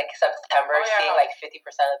risky. Like, September, seeing, like, 50%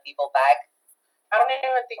 of people back. I don't even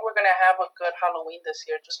think we're going to have a good Halloween this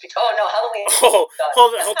year just because... Oh, no, Halloween.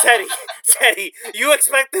 Hold on, Teddy. Teddy, you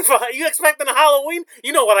expecting a Halloween?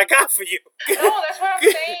 You know what I got for you. No, that's what I'm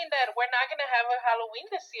saying, that we're not going to have a Halloween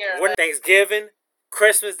this year. We're Thanksgiving,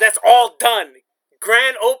 Christmas, that's all done.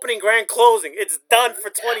 Grand opening, grand closing. It's done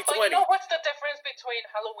for 2020. But you know what's the difference between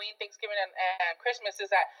Halloween, Thanksgiving, and Christmas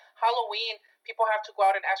is that Halloween, people have to go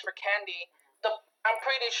out and ask for candy. I'm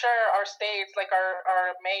pretty sure our states, like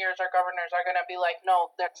our mayors, our governors, are going to be like,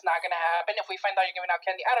 no, that's not going to happen if we find out you're giving out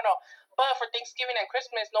candy. I don't know. But for Thanksgiving and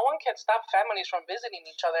Christmas, no one can stop families from visiting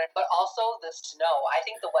each other. But also the snow. I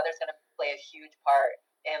think the weather's going to play a huge part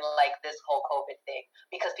in, like, this whole COVID thing.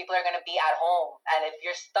 Because people are going to be at home. And if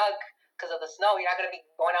you're stuck because of the snow, you're not going to be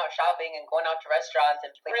going out shopping and going out to restaurants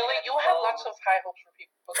and really, you have lots of high hopes for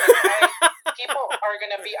people. People are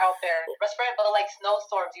going to be out there. But like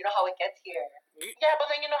snowstorms, you know how it gets here. Yeah, but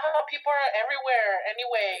then you know how people are everywhere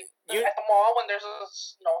anyway. At the mall when there's a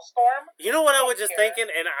snowstorm. You know what I was just thinking,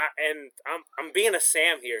 and I'm being a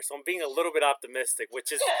Sam here, so I'm being a little bit optimistic,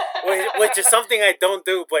 which is something I don't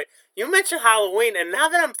do. But you mentioned Halloween, and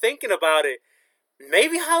now that I'm thinking about it,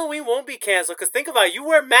 maybe Halloween won't be canceled, because think about it, you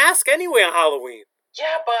wear a mask anyway on Halloween.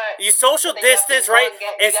 Yeah, but... You social distance, right?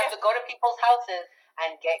 You have to go to people's houses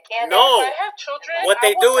and get candy. No. If I have children, what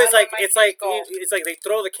they do is, like, it's like they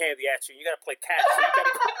throw the candy at you. You gotta play catch. So you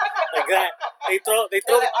gotta, like that. They throw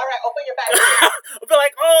like, all right, open your bag. But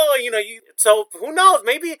like, oh, so who knows?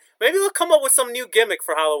 Maybe they'll come up with some new gimmick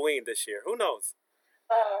for Halloween this year. Who knows?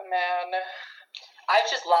 Oh, man. I've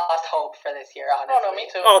just lost hope for this year, honestly. Oh, no, me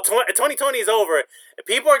too. Oh, 2020 is over.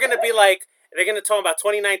 People are going to be like, they're going to talk about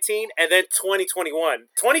 2019 and then 2021.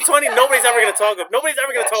 2020, nobody's ever going to talk about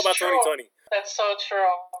 2020. That's so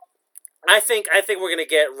true. I think we're going to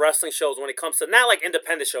get wrestling shows when it comes to, not like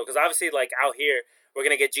independent shows, because obviously, like, out here, we're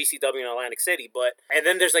going to get GCW in Atlantic City, and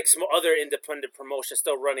then there's, like, some other independent promotions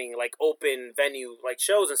still running, like, open venue, like,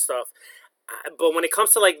 shows and stuff. But when it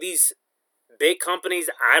comes to, like, these big companies,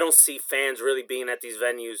 I don't see fans really being at these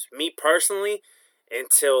venues. Me personally,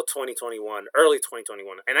 until 2021, early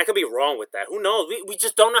 2021. And I could be wrong with that. Who knows? We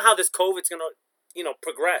just don't know how this COVID's going to,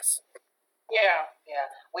 progress. Yeah. Yeah,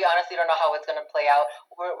 we honestly don't know how it's gonna play out.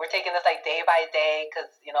 We're taking this like day by day because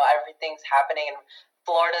everything's happening, and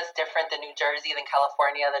Florida's different than New Jersey, than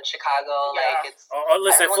California, than Chicago. Yeah. Like it's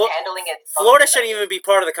Listen, everyone's handling it. Florida shouldn't even be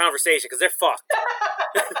part of the conversation because they're fucked.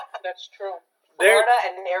 That's true. Florida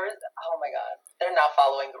and Arizona. Oh my God, they're not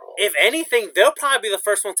following the rules. If anything, they'll probably be the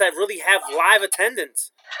first ones to really have live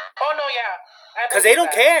attendance. Oh no, yeah. Because they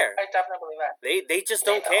don't care. I definitely believe that. They just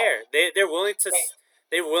don't care. They're willing to.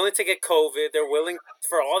 They're willing to get COVID. They're willing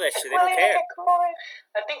for all that shit. They don't care.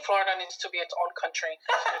 I think Florida needs to be its own country.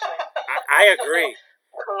 Seriously. I agree.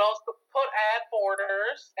 Put ad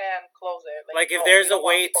borders and close it. Like if there's a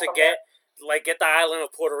way to get the island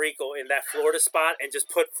of Puerto Rico in that Florida spot and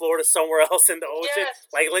just put Florida somewhere else in the ocean.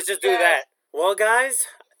 Yes. Like let's just do that. Well,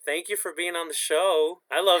 guys, thank you for being on the show.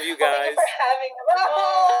 I love you guys. Thank you for having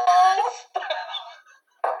us.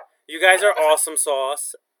 You guys are awesome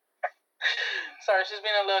sauce. Sorry, she's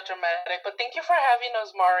being a little dramatic, but thank you for having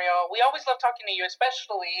us, Mario. We always love talking to you,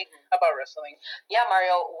 especially about wrestling. Yeah,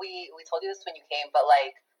 Mario, we told you this when you came, but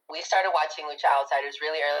like we started watching Lucha Outsiders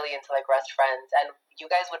really early into like Rest Friends, and you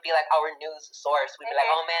guys would be like our news source. We'd be like,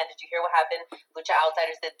 oh man, did you hear what happened? Lucha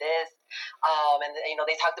Outsiders did this, and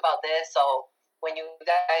they talked about this. So when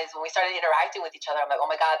we started interacting with each other, I'm like, oh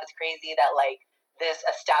my God, that's crazy that like this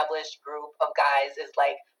established group of guys is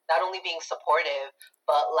like not only being supportive,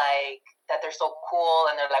 but like that they're so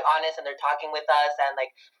cool and they're like honest and they're talking with us, and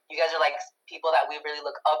like you guys are like people that we really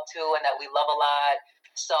look up to and that we love a lot.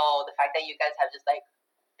 So the fact that you guys have just like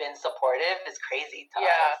been supportive is crazy to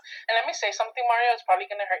us. And let me say something, Mario. It's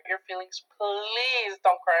probably gonna hurt your feelings. Please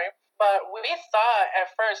don't cry. But we thought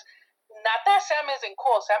at first, not that Sam isn't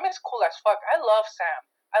cool. Sam is cool as fuck. I love Sam.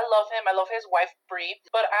 I love him. I love his wife, Brie.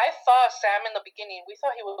 But I thought Sam in the beginning, we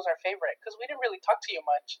thought he was our favorite because we didn't really talk to you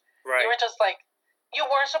much. Right. You were just like, you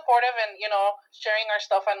were supportive and, sharing our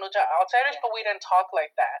stuff on Lucha Outsiders, but we didn't talk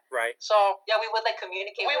like that. Right. So, yeah, we would like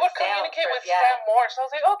communicate we with would Sam communicate with first, Sam more. So I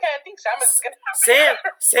was like, okay, I think Sam is going to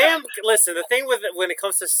Sam, listen, the thing when it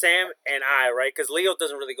comes to Sam and I, right, because Leo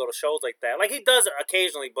doesn't really go to shows like that. Like, he does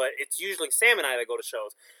occasionally, but it's usually Sam and I that go to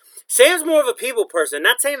shows. Sam's more of a people person.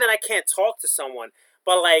 Not saying that I can't talk to someone,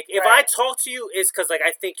 but, like, if I talk to you, it's because, like, I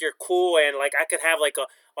think you're cool and, like, I could have, like, a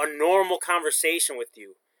normal conversation with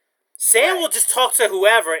you. Sam will just talk to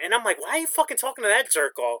whoever, and I'm like, why are you fucking talking to that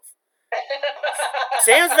jerk off?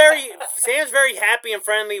 Sam's very happy and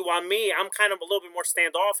friendly, while me, I'm kind of a little bit more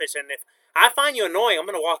standoffish, and if I find you annoying, I'm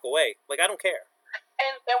going to walk away. Like, I don't care.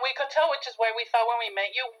 And we could tell, which is why we thought when we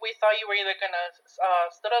met you, we thought you were either going to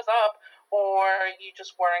stood us up or you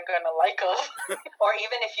just weren't going to like us. Or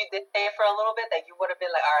even if you did stay for a little bit, that you would have been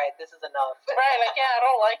like, all right, this is enough. Right, like, yeah, I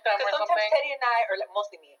don't like them or Because something. sometimes Teddy and I, or like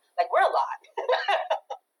mostly me, like we're a lot.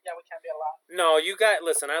 Yeah, we can't be a lot. No, you guys,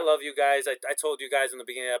 listen, I love you guys. I told you guys in the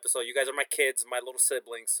beginning of the episode, you guys are my kids, my little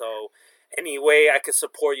siblings, so any way I could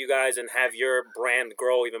support you guys and have your brand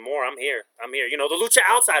grow even more, I'm here. The Lucha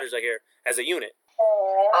Outsiders are here as a unit.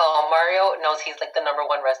 Oh, Mario knows he's like the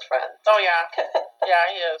 #1 Rest Friend. Oh, yeah. Yeah,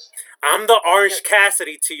 he is. I'm the Orange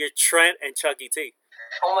Cassidy to your Trent and Chucky T.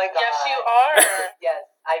 Oh my God. Yes, you are. Yes,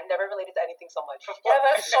 I've never related to anything so much before. Yeah,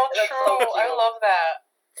 that's so true. So I love that.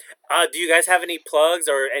 Do you guys have any plugs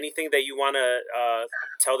or anything that you want to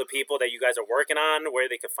tell the people that you guys are working on, where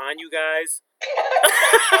they can find you guys?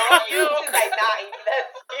 You. Like,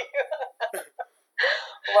 that's cute.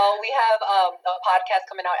 Well, we have a podcast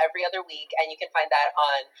coming out every other week, and you can find that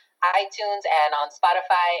on iTunes and on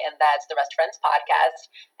Spotify, and that's the Rest Friends podcast.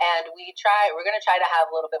 And we're going to try to have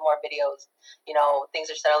a little bit more videos.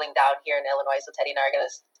 Things are settling down here in Illinois, so Teddy and I are going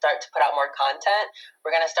to start to put out more content.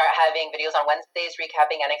 We're going to start having videos on Wednesdays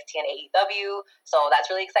recapping NXT and AEW, so that's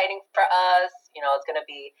really exciting for us. It's going to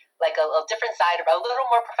be like a different side, a little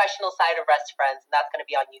more professional side of Rest Friends, and that's going to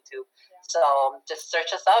be on YouTube. Yeah. So just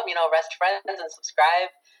search us up, Rest Friends, and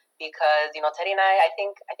subscribe, because Teddy and I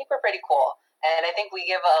think we're pretty cool, and I think we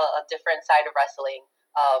give a different side of wrestling.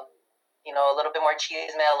 A little bit more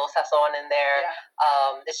chisme, a little sazon in there.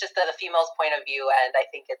 Yeah. It's just the female's point of view, and I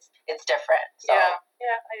think it's different. So.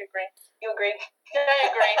 Yeah, I agree. You agree? Yeah,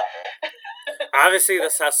 I agree. Obviously,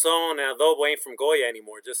 the sazon and adobo ain't from Goya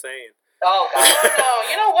anymore. Just saying. Oh God. No,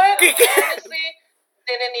 you know what? Honestly,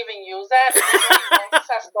 didn't even use that.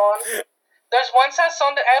 There's one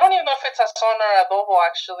sazon that I don't even know if it's sazon or adobo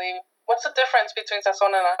actually, What's the difference between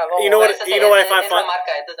sazon and adobo? You know what? You know what I find It's fun. a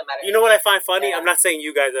marca. It doesn't matter. You know what I find funny? Yeah. I'm not saying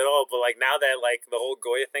you guys at all, but like now that like the whole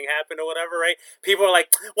Goya thing happened or whatever, right? People are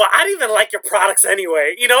like, "Well, I didn't even like your products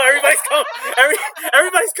anyway." You know,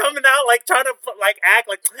 everybody's coming out like trying to like act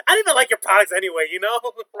like I didn't even like your products anyway. You know?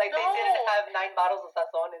 Like they didn't have 9 bottles of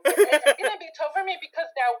sazon. It's gonna be tough for me because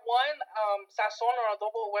that one sazon or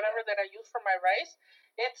adobo, whatever that I use for my rice,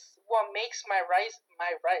 it's what makes my rice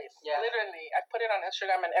my rice. Yeah. Literally, I put it on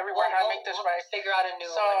Instagram and everywhere how I make this rice. Figure out a new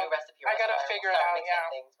recipe. I gotta figure it out.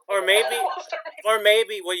 Yeah. Or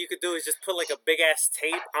maybe what you could do is just put like a big ass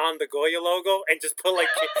tape on the Goya logo and just put like.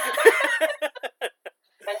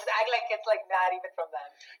 And just act like it's like not even from them.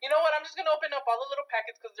 You know what? I'm just gonna open up all the little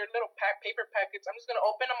packets because they're little paper packets. I'm just gonna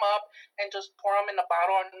open them up and just pour them in a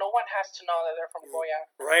bottle, and no one has to know that they're from Goya.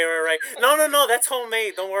 Right. No. That's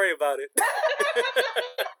homemade. Don't worry about it.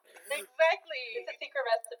 Exactly. It's a secret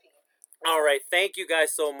recipe. All right. Thank you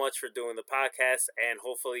guys so much for doing the podcast, and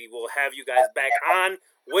hopefully we'll have you guys back on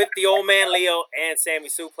with the old man Leo and Sammy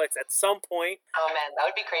Suplex at some point. Oh man, that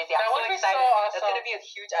would be crazy. I'm That so would be excited. so awesome. That's gonna be a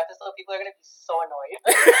huge episode. People are gonna be so annoyed.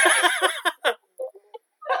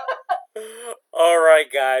 All right,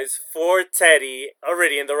 guys. For Teddy,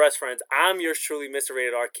 Iridian, the rest friends, I'm yours truly, Mr.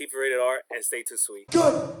 Rated R. Keep it rated R and stay too sweet.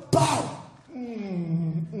 Goodbye.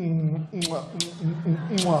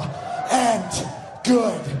 And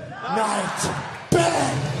good night,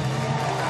 bed.